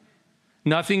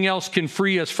 Nothing else can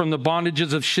free us from the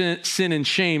bondages of sin and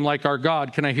shame like our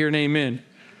God. Can I hear an amen?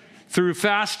 Through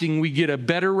fasting, we get a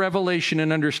better revelation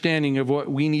and understanding of what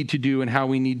we need to do and how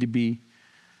we need to be.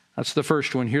 That's the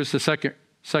first one. Here's the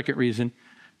second reason.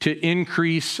 To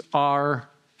increase our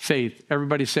faith.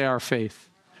 Everybody say our faith.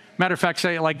 Matter of fact,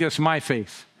 say it like this, my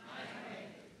faith.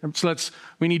 So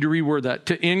we need to reword that.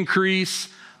 To increase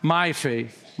my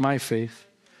faith.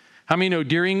 How many know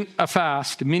during a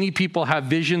fast, many people have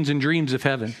visions and dreams of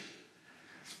heaven?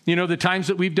 You know, the times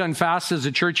that we've done fasts as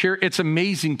a church here, it's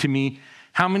amazing to me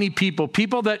how many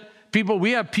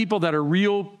we have people that are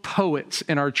real poets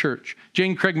in our church.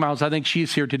 Jane Craig Miles, I think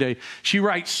she's here today. She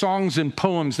writes songs and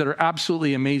poems that are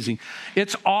absolutely amazing.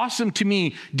 It's awesome to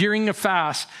me during a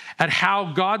fast at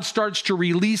how God starts to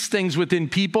release things within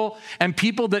people, and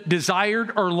people that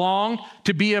desired or long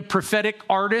to be a prophetic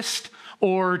artist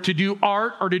or to do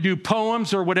art or to do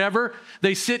poems or whatever,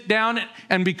 they sit down,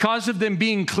 and because of them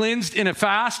being cleansed in a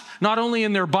fast, not only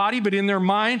in their body but in their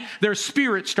mind, their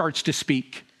spirit starts to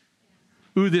speak.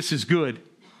 Ooh, this is good.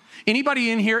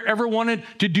 Anybody in here ever wanted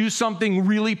to do something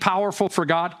really powerful for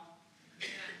God?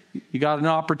 You got an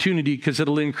opportunity because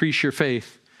it'll increase your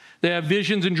faith. They have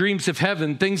visions and dreams of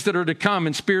heaven, things that are to come,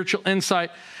 and spiritual insight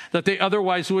that they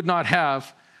otherwise would not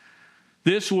have.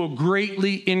 This will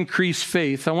greatly increase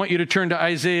faith. I want you to turn to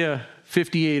Isaiah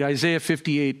 58. Isaiah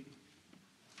 58.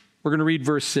 We're going to read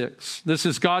verse 6. This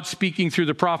is God speaking through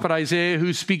the prophet Isaiah.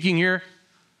 Who's speaking here?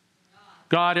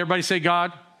 God. Everybody say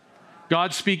God.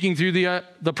 God speaking through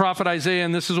the prophet Isaiah,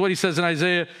 and this is what he says in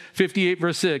Isaiah 58,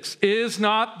 verse 6. Is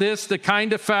not this the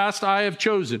kind of fast I have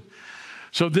chosen?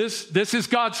 So this is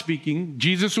God speaking.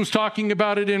 Jesus was talking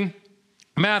about it in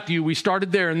Matthew. We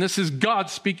started there, and this is God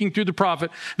speaking through the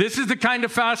prophet. This is the kind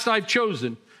of fast I've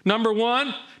chosen. Number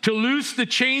one, to loose the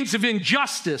chains of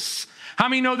injustice. How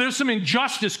many know there's some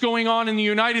injustice going on in the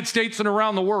United States and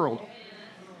around the world?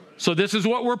 So this is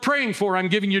what we're praying for. I'm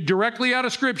giving you directly out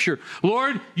of Scripture.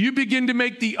 Lord, you begin to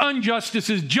make the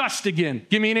injustices just again.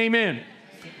 Give me an amen.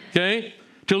 Okay?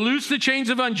 To loose the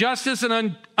chains of injustice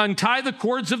and untie the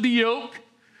cords of the yoke.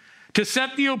 To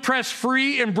set the oppressed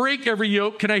free and break every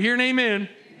yoke. Can I hear an amen?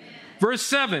 Verse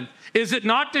 7. Is it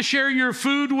not to share your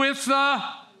food with the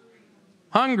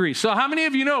hungry? So how many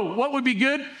of you know what would be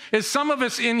good is some of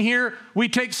us in here, we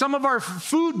take some of our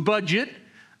food budget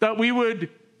that we would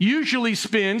usually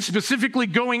spend specifically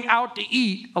going out to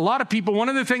eat. A lot of people, one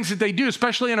of the things that they do,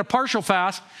 especially in a partial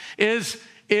fast, is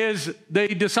they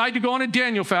decide to go on a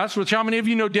Daniel fast, which how many of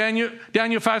you know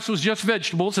Daniel fast was just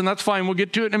vegetables, and that's fine. We'll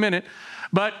get to it in a minute.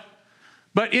 But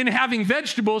in having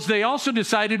vegetables, they also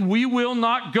decided we will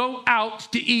not go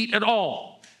out to eat at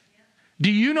all.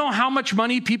 Do you know how much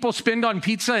money people spend on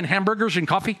pizza and hamburgers and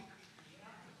coffee?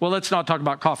 Well, let's not talk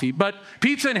about coffee, but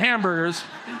pizza and hamburgers.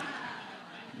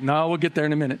 No, we'll get there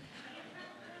in a minute.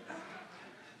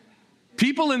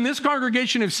 People in this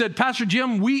congregation have said, Pastor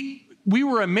Jim, we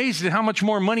were amazed at how much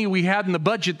more money we had in the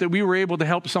budget that we were able to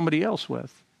help somebody else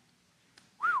with.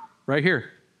 Right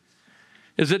here.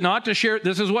 Is it not to share,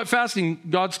 this is what fasting,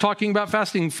 God's talking about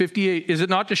fasting 58. Is it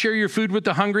not to share your food with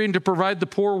the hungry and to provide the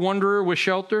poor wanderer with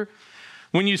shelter?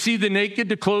 When you see the naked,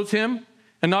 to clothe him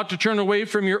and not to turn away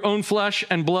from your own flesh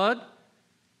and blood?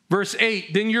 Verse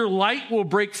 8, then your light will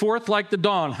break forth like the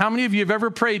dawn. How many of you have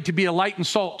ever prayed to be a light and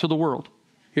salt to the world?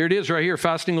 Here it is right here.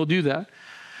 Fasting will do that.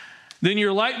 Then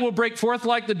your light will break forth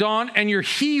like the dawn, and your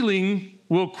healing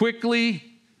will quickly,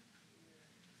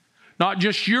 not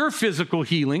just your physical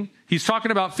healing. He's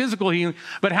talking about physical healing.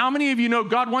 But how many of you know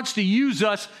God wants to use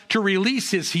us to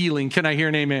release his healing? Can I hear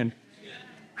an amen?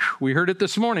 We heard it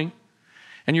this morning.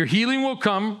 And your healing will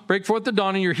come, break forth the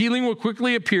dawn, and your healing will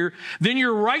quickly appear. Then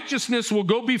your righteousness will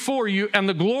go before you, and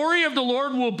the glory of the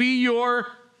Lord will be your...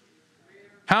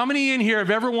 How many in here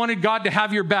have ever wanted God to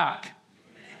have your back?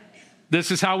 This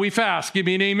is how we fast. Give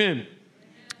me an amen.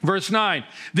 Verse 9.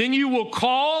 Then you will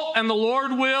call, and the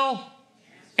Lord will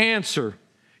answer.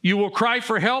 You will cry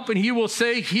for help, and he will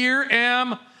say, here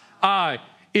am I.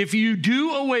 If you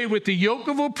do away with the yoke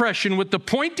of oppression, with the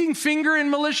pointing finger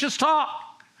and malicious talk.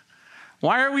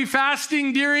 Why are we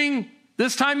fasting during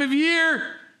this time of year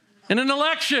in an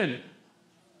election?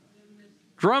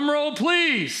 Drum roll,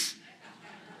 please.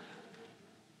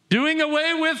 Doing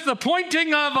away with the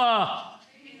pointing of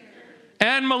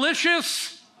and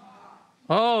malicious.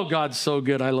 Oh, God's so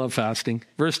good. I love fasting.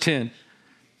 Verse 10.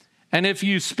 And if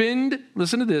you spend,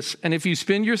 listen to this, and if you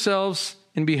spend yourselves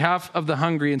in behalf of the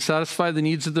hungry and satisfy the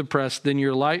needs of the oppressed, then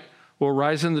your light will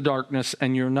rise in the darkness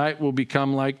and your night will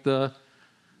become like the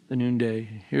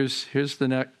noonday. Here's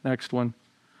the next one.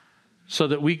 So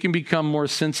that we can become more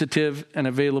sensitive and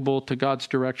available to God's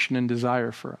direction and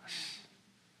desire for us.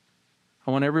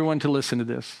 I want everyone to listen to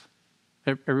this.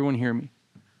 Everyone hear me.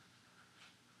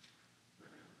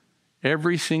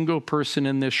 Every single person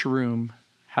in this room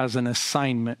has an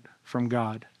assignment from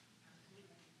God.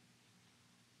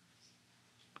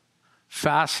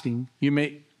 Fasting,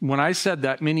 when I said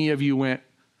that, many of you went,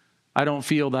 I don't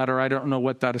feel that, or I don't know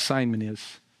what that assignment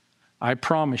is. I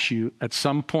promise you, at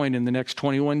some point in the next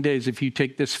 21 days, if you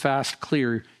take this fast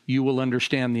clear, you will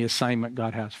understand the assignment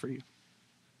God has for you.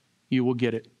 You will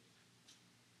get it.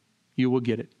 You will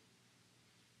get it.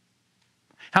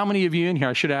 How many of you in here,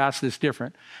 I should have asked this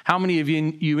different, how many of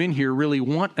you in here really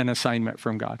want an assignment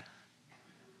from God?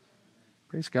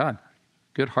 Praise God.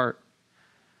 Good heart.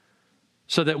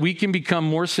 So that we can become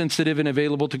more sensitive and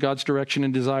available to God's direction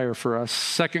and desire for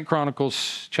us. 2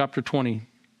 Chronicles chapter 20.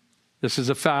 This is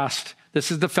a fast.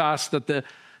 This is the fast that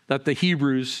the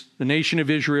Hebrews, the nation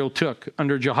of Israel, took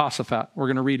under Jehoshaphat. We're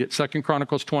going to read it. 2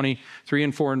 Chronicles 20, 3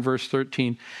 and 4 and verse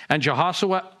 13. And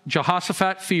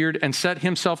Jehoshaphat feared and set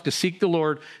himself to seek the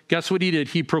Lord. Guess what he did?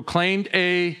 He proclaimed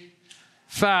a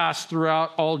fast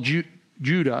throughout all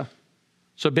Judah.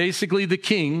 So basically the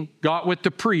king got with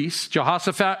the priests.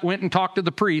 Jehoshaphat went and talked to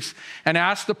the priest and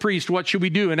asked the priest, what should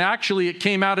we do? And actually it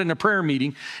came out in a prayer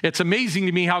meeting. It's amazing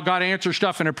to me how God answers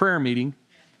stuff in a prayer meeting.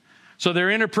 So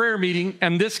they're in a prayer meeting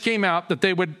and this came out that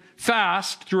they would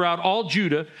fast throughout all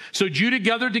Judah. So Judah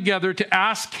gathered together to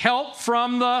ask help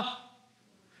from the...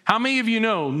 How many of you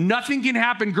know nothing can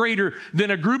happen greater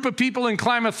than a group of people in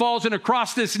Klamath Falls and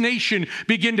across this nation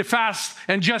begin to fast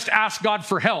and just ask God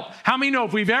for help? How many know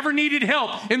if we've ever needed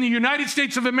help in the United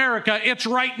States of America, it's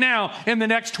right now in the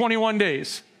next 21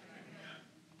 days.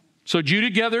 So Judah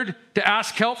gathered to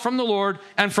ask help from the Lord,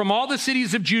 and from all the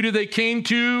cities of Judah they came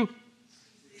to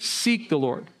seek the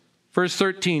Lord. Verse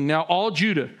 13, now all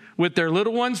Judah, with their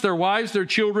little ones, their wives, their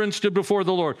children, stood before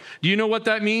the Lord. Do you know what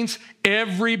that means?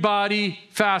 Everybody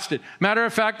fasted. Matter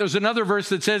of fact, there's another verse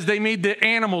that says they made the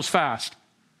animals fast.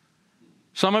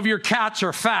 Some of your cats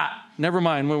are fat. Never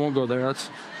mind, we won't go there.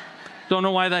 Don't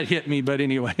know why that hit me, but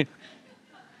anyway.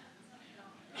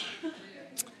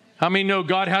 How many know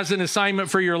God has an assignment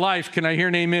for your life? Can I hear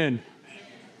an amen?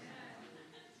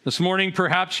 This morning,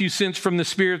 perhaps you sense from the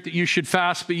Spirit that you should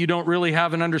fast, but you don't really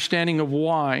have an understanding of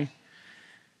why.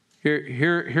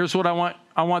 Here's what I want.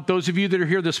 I want those of you that are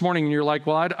here this morning and you're like,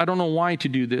 well, I don't know why to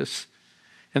do this.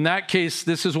 In that case,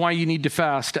 this is why you need to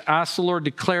fast, to ask the Lord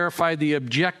to clarify the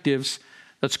objectives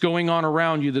that's going on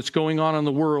around you, that's going on in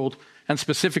the world, and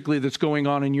specifically that's going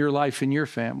on in your life and your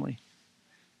family.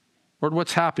 Lord,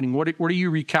 what's happening? What are you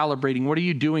recalibrating? What are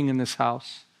you doing in this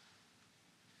house?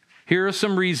 Here are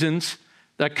some reasons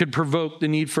that could provoke the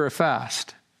need for a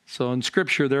fast. So in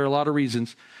Scripture, there are a lot of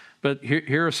reasons. But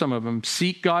here are some of them.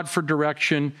 Seek God for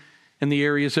direction in the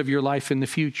areas of your life in the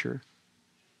future.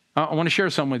 I want to share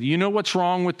something with you. You know what's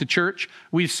wrong with the church?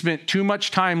 We've spent too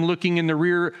much time looking in the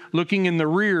rear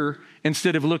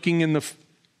instead of looking in the...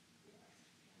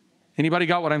 Anybody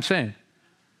got what I'm saying?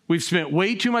 We've spent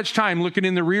way too much time looking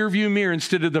in the rear view mirror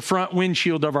instead of the front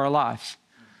windshield of our lives.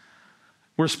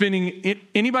 We're spending...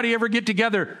 Anybody ever get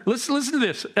together? Listen to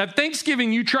this. At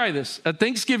Thanksgiving, you try this. At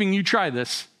Thanksgiving, you try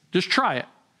this. Just try it.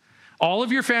 All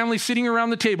of your family sitting around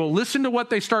the table, listen to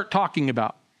what they start talking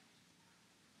about.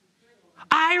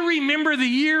 I remember the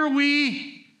year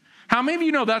How many of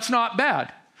you know that's not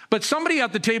bad? But somebody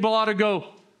at the table ought to go,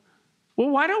 well,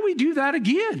 why don't we do that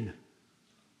again?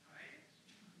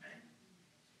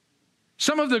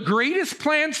 Some of the greatest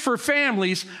plans for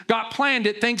families got planned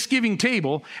at Thanksgiving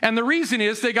table. And the reason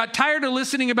is they got tired of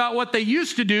listening about what they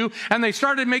used to do, and they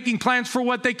started making plans for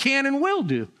what they can and will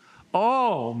do.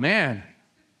 Oh, man.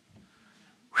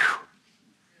 Whew.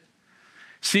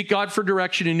 Seek God for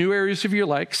direction in new areas of your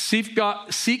life. Seek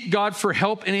God for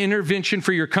help and intervention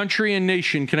for your country and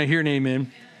nation. Can I hear an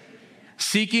amen?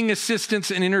 Seeking assistance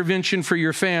and intervention for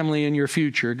your family and your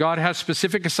future. God has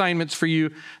specific assignments for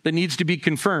you that needs to be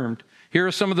confirmed. Here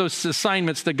are some of those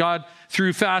assignments that God,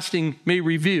 through fasting, may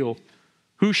reveal.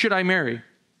 Who should I marry?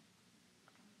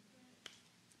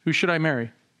 Who should I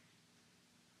marry?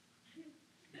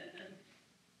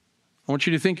 I want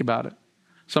you to think about it.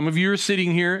 Some of you are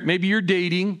sitting here. Maybe you're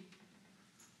dating.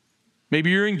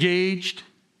 Maybe you're engaged.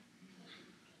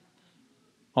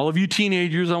 All of you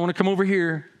teenagers, I want to come over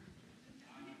here.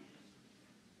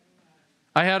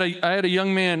 I had a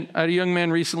young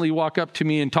man recently walk up to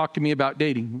me and talk to me about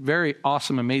dating. Very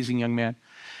awesome, amazing young man.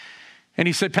 And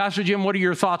he said, Pastor Jim, what are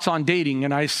your thoughts on dating?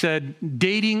 And I said,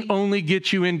 dating only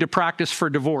gets you into practice for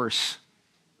divorce.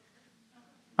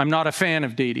 I'm not a fan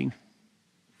of dating.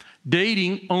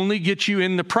 Dating only gets you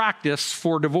in the practice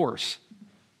for divorce.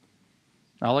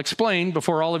 I'll explain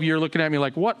before all of you are looking at me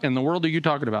like, what in the world are you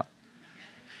talking about?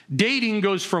 Dating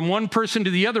goes from one person to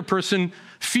the other person,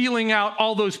 feeling out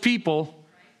all those people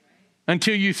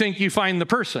until you think you find the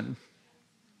person,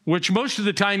 which most of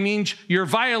the time means you're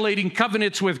violating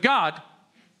covenants with God.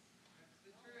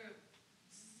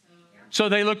 So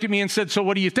they looked at me and said, so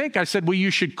what do you think? I said, well,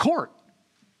 you should court.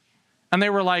 And they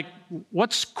were like,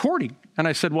 what's courting? And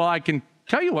I said, well, I can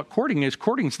tell you what courting is.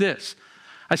 Courting's this.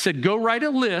 I said, go write a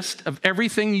list of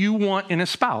everything you want in a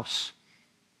spouse.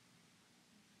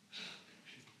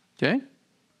 Okay? And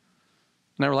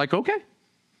they were like, okay.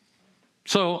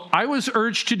 So I was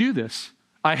urged to do this.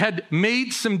 I had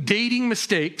made some dating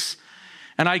mistakes,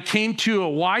 and I came to a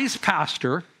wise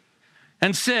pastor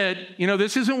and said,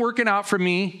 this isn't working out for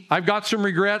me. I've got some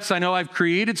regrets. I know I've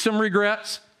created some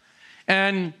regrets.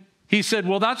 And he said,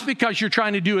 well, that's because you're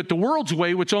trying to do it the world's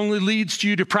way, which only leads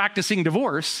you to practicing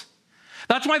divorce.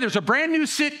 That's why there's a brand new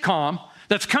sitcom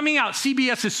that's coming out.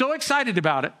 CBS is so excited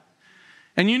about it.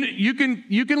 And you can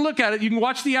look at it. You can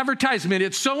watch the advertisement.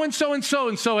 It's so-and-so and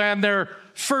so-and-so and their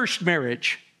first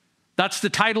marriage. That's the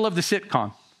title of the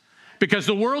sitcom. Because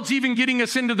the world's even getting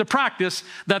us into the practice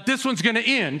that this one's going to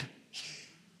end.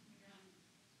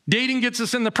 Dating gets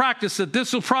us in the practice that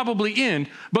this will probably end.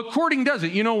 But courting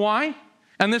doesn't. You know why?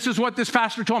 And this is what this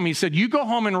pastor told me. He said, you go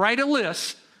home and write a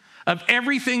list of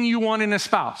everything you want in a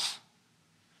spouse.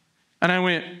 And I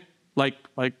went, like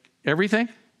everything?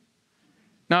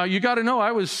 Now, you got to know,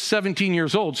 I was 17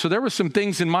 years old, so there were some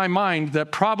things in my mind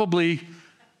that probably,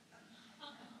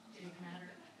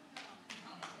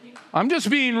 I'm just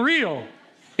being real.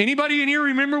 Anybody in here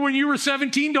remember when you were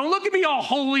 17? Don't look at me all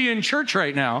holy in church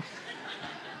right now.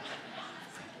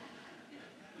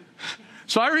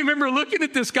 So I remember looking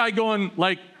at this guy going,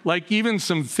 like even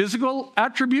some physical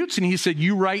attributes, and he said,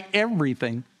 you write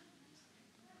everything.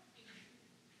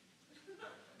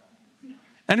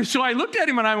 And so I looked at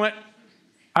him and I went,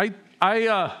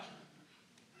 that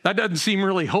doesn't seem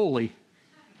really holy.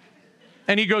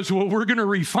 And he goes, well, we're going to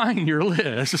refine your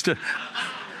list.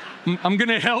 I'm going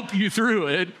to help you through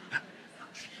it.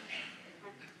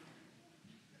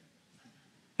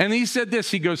 And he said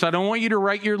this, he goes, I don't want you to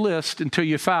write your list until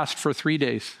you fast for 3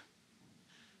 days.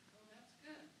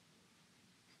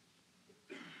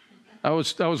 That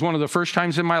was one of the first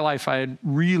times in my life I had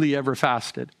really ever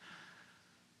fasted.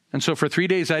 And so for 3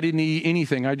 days, I didn't eat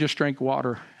anything. I just drank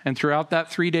water. And throughout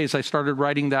that 3 days, I started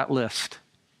writing that list.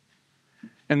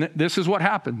 And this is what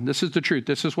happened. This is the truth.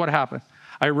 This is what happened.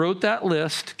 I wrote that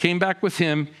list, came back with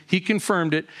him. He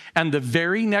confirmed it. And the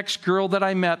very next girl that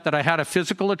I met that I had a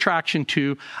physical attraction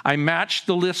to, I matched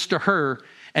the list to her.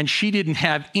 And she didn't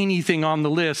have anything on the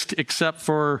list except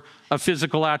for a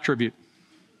physical attribute.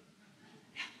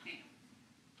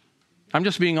 I'm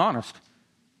just being honest.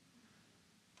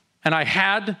 And I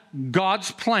had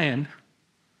God's plan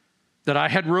that I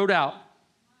had wrote out.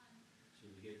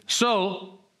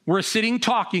 So we're sitting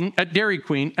talking at Dairy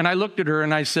Queen, and I looked at her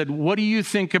and I said, what do you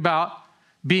think about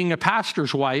being a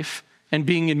pastor's wife and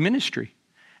being in ministry?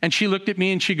 And she looked at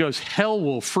me and she goes, hell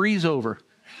will freeze over.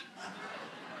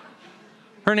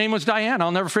 Her name was Diane.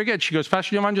 I'll never forget. She goes,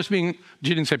 Pastor Jim, I'm just being,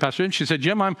 she didn't say Pastor Jim. She said,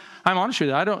 Jim, I'm honest with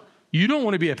you. You don't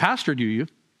want to be a pastor, do you?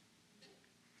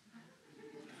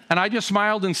 And I just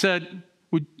smiled and said,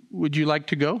 would you like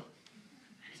to go?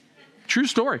 True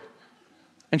story.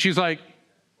 And she's like,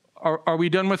 are we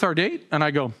done with our date? And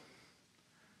I go,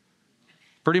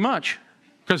 pretty much.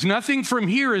 Because nothing from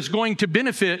here is going to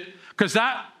benefit, because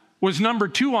that was number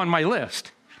 2 on my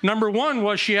list. Number 1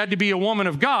 was she had to be a woman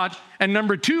of God. And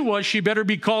number 2 was she better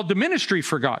be called to ministry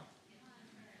for God.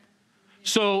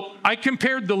 So I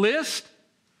compared the list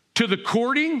to the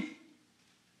courting.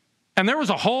 And there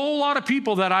was a whole lot of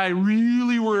people that I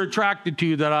really were attracted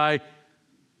to that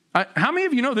how many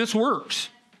of you know this works?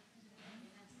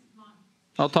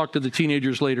 I'll talk to the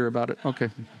teenagers later about it. Okay.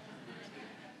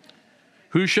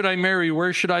 Who should I marry?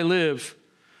 Where should I live?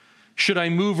 Should I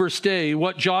move or stay?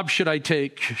 What job should I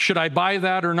take? Should I buy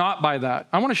that or not buy that?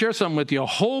 I want to share something with you. A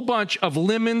whole bunch of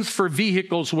lemons for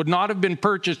vehicles would not have been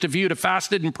purchased if you'd have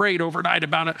fasted and prayed overnight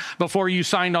about it before you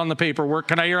signed on the paperwork.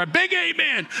 Can I hear a big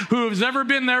amen? Who has ever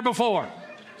been there before?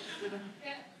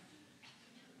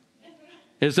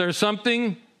 Is there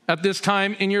something at this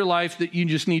time in your life that you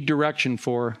just need direction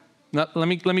for? Now, let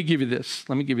me give you this.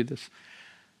 Let me give you this.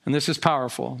 And this is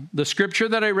powerful. The scripture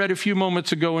that I read a few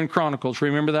moments ago in Chronicles,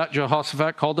 remember that?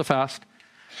 Jehoshaphat called to fast.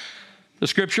 The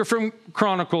scripture from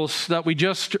Chronicles that we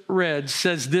just read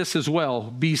says this as well.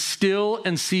 Be still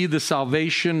and see the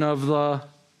salvation of the...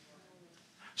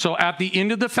 So at the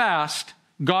end of the fast,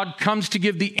 God comes to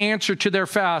give the answer to their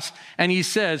fast, and he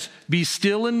says, be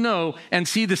still and know and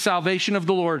see the salvation of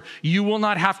the Lord. You will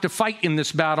not have to fight in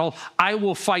this battle. I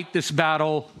will fight this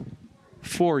battle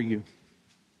for you.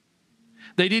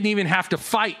 They didn't even have to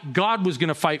fight. God was going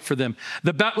to fight for them.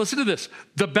 Listen to this.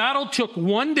 The battle took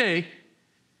 1 day,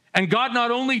 And God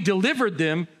not only delivered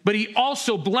them, but he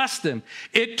also blessed them.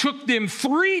 It took them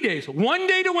 3 days, 1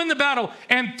 day to win the battle,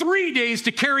 and 3 days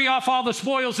to carry off all the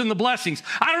spoils and the blessings.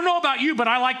 I don't know about you, but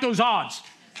I like those odds.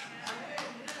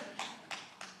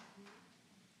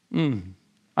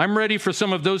 I'm ready for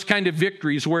some of those kind of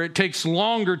victories where it takes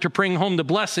longer to bring home the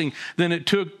blessing than it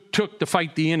took to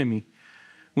fight the enemy.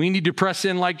 We need to press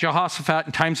in like Jehoshaphat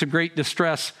in times of great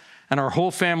distress, and our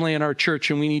whole family and our church,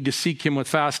 and we need to seek him with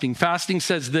fasting. Fasting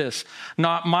says this,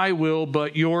 not my will,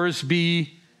 but yours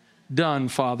be done,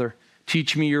 Father.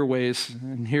 Teach me your ways.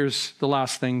 And here's the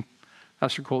last thing.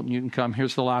 Pastor Colton, you can come.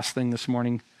 Here's the last thing this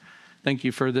morning. Thank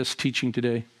you for this teaching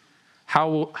today.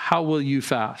 How will you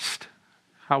fast?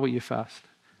 How will you fast?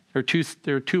 There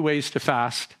are two ways to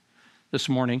fast this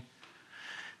morning.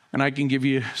 And I can give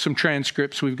you some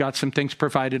transcripts. We've got some things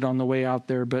provided on the way out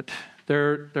there, but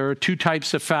there are two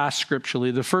types of fast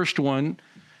scripturally. The first one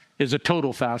is a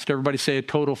total fast. Everybody say a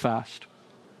total fast.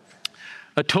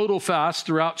 A total fast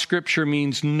throughout Scripture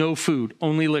means no food,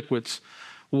 only liquids.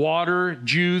 Water,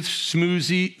 juice,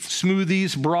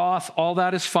 smoothies, broth, all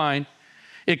that is fine.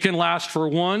 It can last for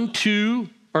 1, 3,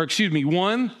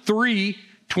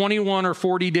 21, or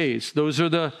 40 days. Those are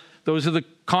the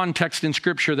context in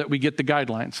Scripture that we get the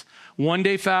guidelines. 1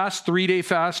 day fast, 3 day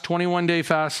fast, 21-day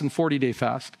fast, and 40-day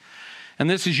fast. And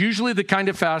this is usually the kind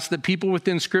of fast that people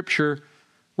within Scripture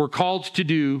were called to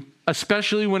do,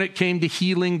 especially when it came to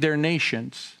healing their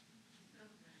nations.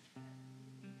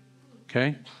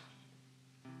 Okay?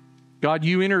 God,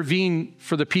 you intervene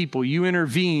for the people. You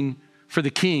intervene for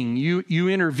the king. You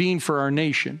intervene for our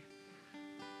nation.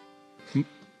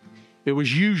 It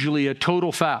was usually a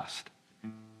total fast.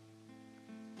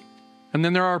 And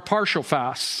then there are partial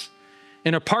fasts.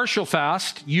 In a partial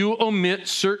fast, you omit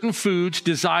certain foods,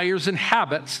 desires, and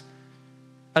habits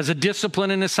as a discipline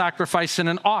and a sacrifice and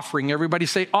an offering. Everybody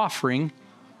say offering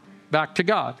back to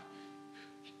God.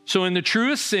 So in the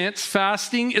truest sense,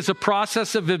 fasting is a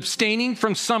process of abstaining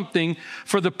from something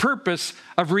for the purpose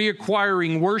of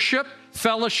reacquiring worship,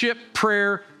 fellowship,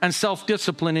 prayer, and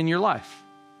self-discipline in your life.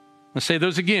 Let's say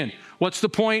those again. What's the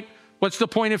point? What's the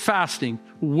point of fasting?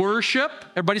 Worship.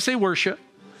 Everybody say worship.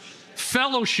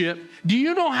 Fellowship. Do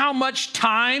you know how much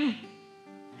time?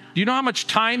 Do you know how much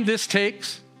time this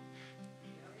takes?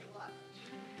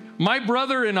 My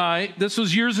brother and I, this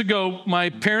was years ago, my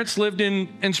parents lived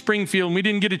in Springfield, and we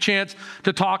didn't get a chance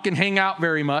to talk and hang out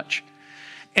very much.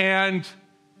 And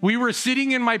we were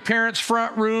sitting in my parents'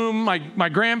 front room. My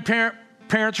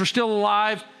grandparents were still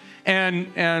alive,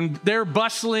 and they're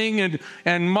bustling,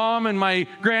 and mom and my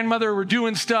grandmother were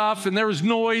doing stuff, and there was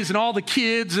noise and all the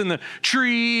kids and the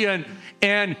tree,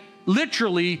 and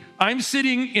literally I'm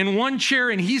sitting in one chair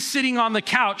and he's sitting on the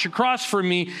couch across from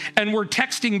me, and we're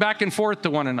texting back and forth to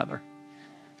one another.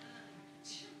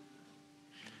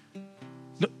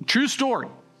 True story.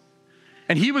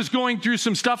 And he was going through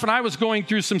some stuff and I was going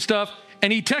through some stuff,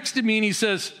 and he texted me and he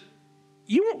says,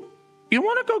 you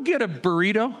want to go get a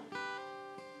burrito?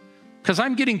 Because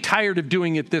I'm getting tired of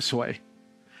doing it this way.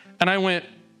 And I went,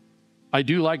 I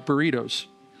do like burritos.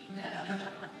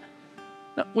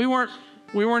 No, we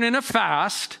weren't in a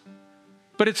fast,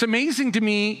 but it's amazing to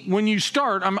me when you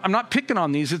start, I'm not picking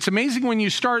on these, it's amazing when you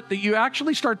start that you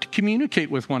actually start to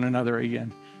communicate with one another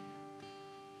again.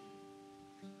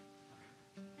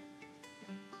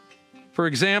 For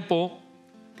example,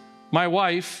 my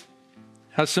wife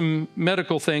has some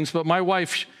medical things, but my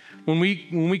wife, when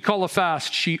we call a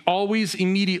fast, she always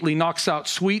immediately knocks out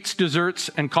sweets, desserts,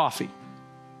 and coffee.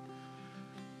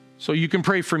 So you can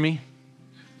pray for me.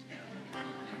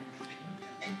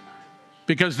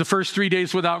 Because the first 3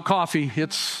 days without coffee,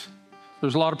 there's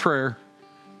a lot of prayer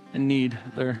and need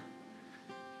there.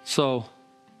 So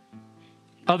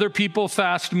other people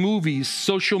fast movies,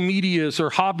 social medias,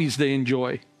 or hobbies they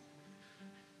enjoy.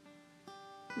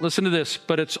 Listen to this,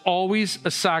 but it's always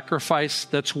a sacrifice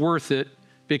that's worth it,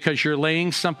 because you're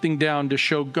laying something down to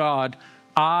show God,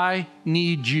 I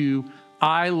need you,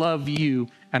 I love you,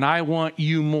 and I want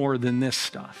you more than this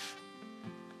stuff.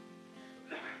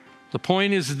 The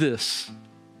point is this.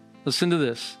 Listen to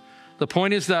this. The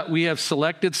point is that we have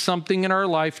selected something in our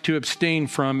life to abstain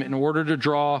from in order to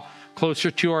draw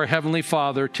closer to our Heavenly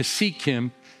Father, to seek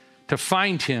Him, to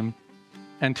find Him,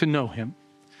 and to know Him.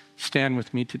 Stand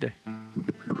with me today.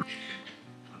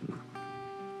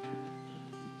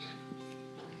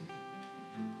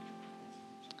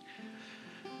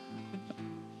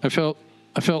 I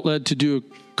felt led to do a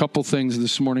couple things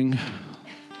this morning.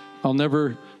 We'll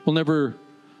never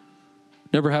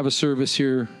have a service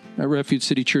here at Refuge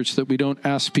City Church that we don't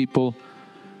ask people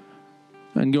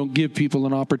and don't give people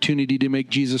an opportunity to make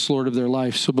Jesus Lord of their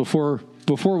life. So before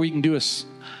we can do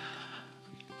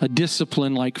a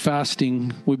discipline like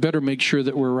fasting, we better make sure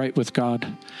that we're right with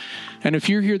God. And if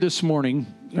you're here this morning,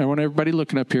 I want everybody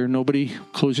looking up here, nobody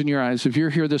closing your eyes. If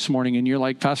you're here this morning and you're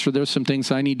like, Pastor, there's some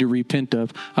things I need to repent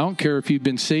of. I don't care if you've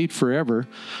been saved forever,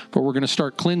 but we're going to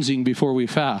start cleansing before we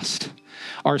fast.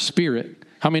 Our spirit.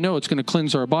 How many know it's going to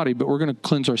cleanse our body, but we're going to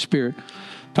cleanse our spirit?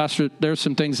 Pastor, there's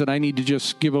some things that I need to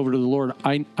just give over to the Lord.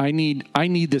 I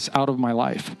need this out of my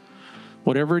life.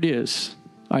 Whatever it is,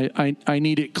 I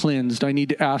need it cleansed. I need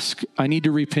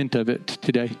to repent of it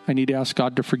today. I need to ask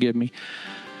God to forgive me.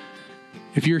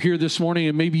 If you're here this morning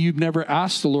and maybe you've never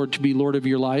asked the Lord to be Lord of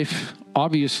your life,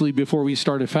 obviously before we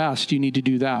start a fast, you need to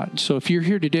do that. So if you're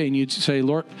here today and you'd say,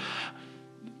 Lord,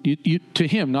 you to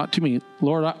him, not to me,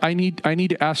 Lord, I need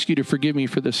to ask you to forgive me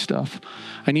for this stuff.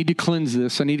 I need to cleanse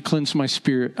this. I need to cleanse my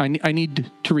spirit. I need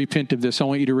to repent of this. I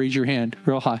want you to raise your hand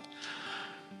real high.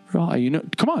 Real high,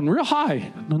 come on, real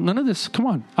high. None of this, come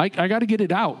on. I got to get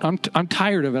it out. I'm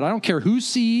tired of it. I don't care who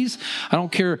sees. I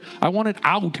don't care. I want it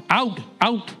out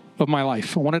of my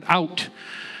life. I want it out.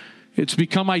 It's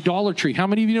become idolatry. How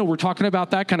many of you know we're talking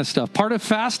about that kind of stuff? Part of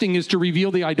fasting is to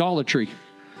reveal the idolatry.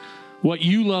 What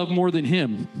you love more than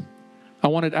him. I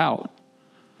want it out.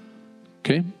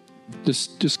 Okay?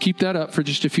 Just keep that up for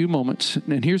just a few moments.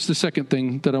 And here's the second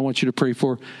thing that I want you to pray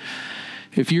for.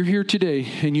 If you're here today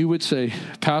and you would say,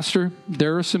 Pastor,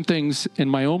 there are some things in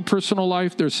my own personal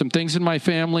life, there's some things in my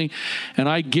family, and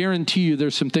I guarantee you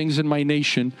there's some things in my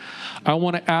nation. I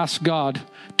want to ask God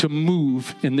to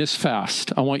move in this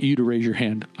fast. I want you to raise your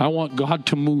hand. I want God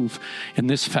to move in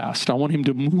this fast. I want him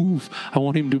to move. I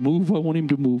want him to move. I want him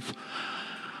to move.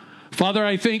 Father,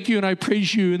 I thank you and I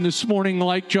praise you in this morning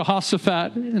like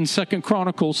Jehoshaphat in 2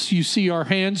 Chronicles. You see our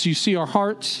hands, you see our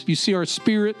hearts, you see our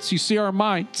spirits, you see our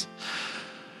minds.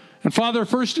 And Father,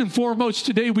 first and foremost,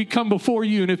 today we come before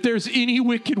you, and if there's any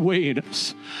wicked way in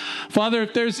us, Father,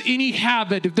 if there's any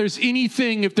habit, if there's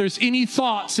anything, if there's any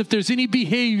thoughts, if there's any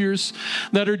behaviors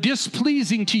that are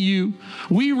displeasing to you,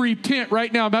 we repent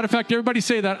right now. Matter of fact, everybody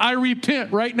say that. I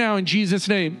repent right now in Jesus'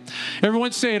 name.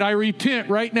 Everyone say it. I repent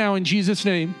right now in Jesus'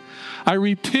 name. I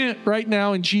repent right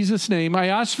now in Jesus' name. I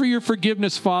ask for your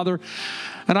forgiveness, Father.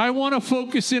 And I want to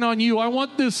focus in on you. I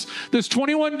want this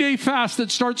 21-day fast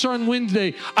that starts on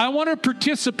Wednesday. I want to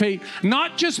participate,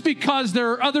 not just because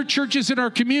there are other churches in our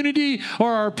community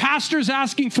or our pastors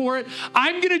asking for it.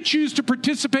 I'm going to choose to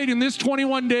participate in this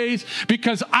 21 days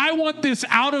because I want this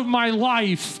out of my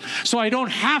life so I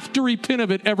don't have to repent of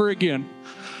it ever again.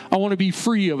 I want to be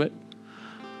free of it.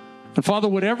 And Father,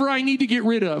 whatever I need to get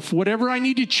rid of, whatever I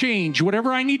need to change,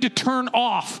 whatever I need to turn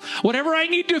off, whatever I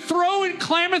need to throw in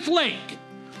Klamath Lake,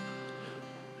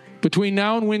 between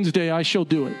now and Wednesday, I shall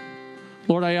do it.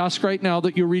 Lord, I ask right now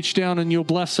that you'll reach down and you'll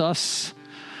bless us.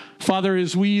 Father,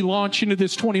 as we launch into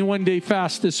this 21-day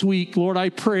fast this week, Lord, I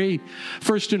pray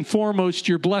first and foremost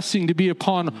your blessing to be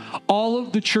upon all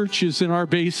of the churches in our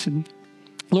basin.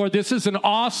 Lord, this is an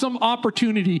awesome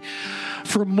opportunity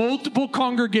for multiple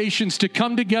congregations to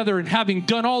come together, and having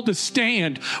done all to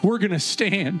stand, we're going to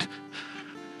stand.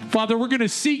 Father, we're going to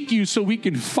seek you so we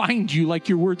can find you like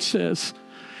your word says.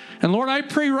 And Lord, I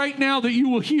pray right now that you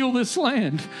will heal this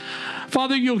land.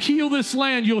 Father, you'll heal this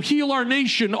land. You'll heal our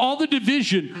nation, all the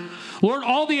division. Lord,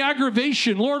 all the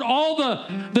aggravation. Lord, all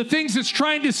the things that's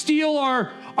trying to steal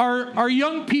our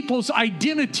young people's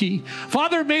identity.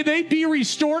 Father, may they be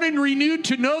restored and renewed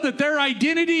to know that their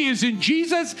identity is in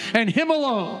Jesus and him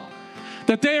alone.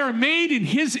 That they are made in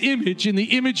his image, in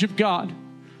the image of God.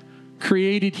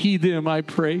 Created he them, I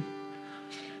pray.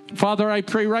 Father, I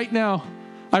pray right now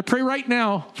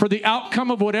for the outcome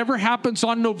of whatever happens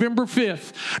on November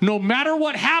 5th. No matter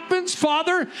what happens,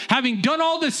 Father, having done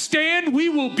all to stand, we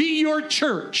will be your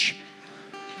church.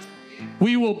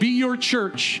 We will be your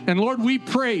church. And Lord, we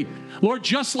pray, Lord,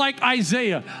 just like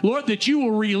Isaiah, Lord, that you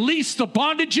will release the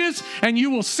bondages and you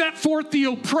will set forth the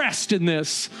oppressed in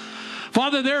this.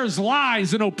 Father, there is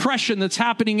lies and oppression that's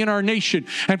happening in our nation.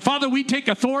 And Father, we take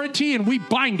authority and we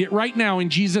bind it right now in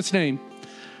Jesus' name.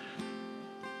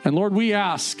 And Lord, we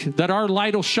ask that our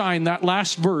light will shine, that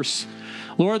last verse.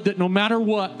 Lord, that no matter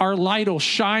what, our light will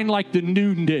shine like the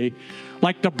noonday,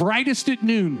 like the brightest at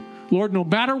noon. Lord, no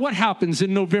matter what happens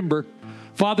in November,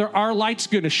 Father, our light's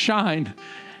going to shine.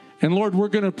 And Lord, we're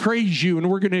going to praise you and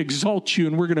we're going to exalt you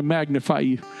and we're going to magnify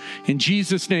you. In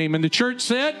Jesus' name. And the church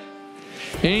said,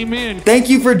 amen. Thank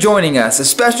you for joining us. A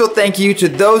special thank you to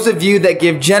those of you that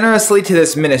give generously to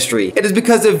this ministry. It is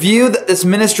because of you that this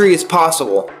ministry is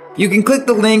possible. You can click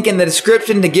the link in the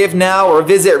description to give now or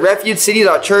visit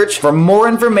refugecity.church for more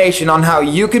information on how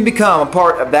you can become a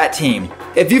part of that team.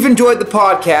 If you've enjoyed the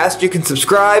podcast, you can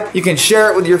subscribe, you can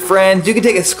share it with your friends, you can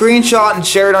take a screenshot and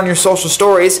share it on your social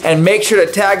stories, and make sure to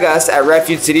tag us at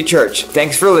Refuge City Church.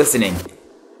 Thanks for listening.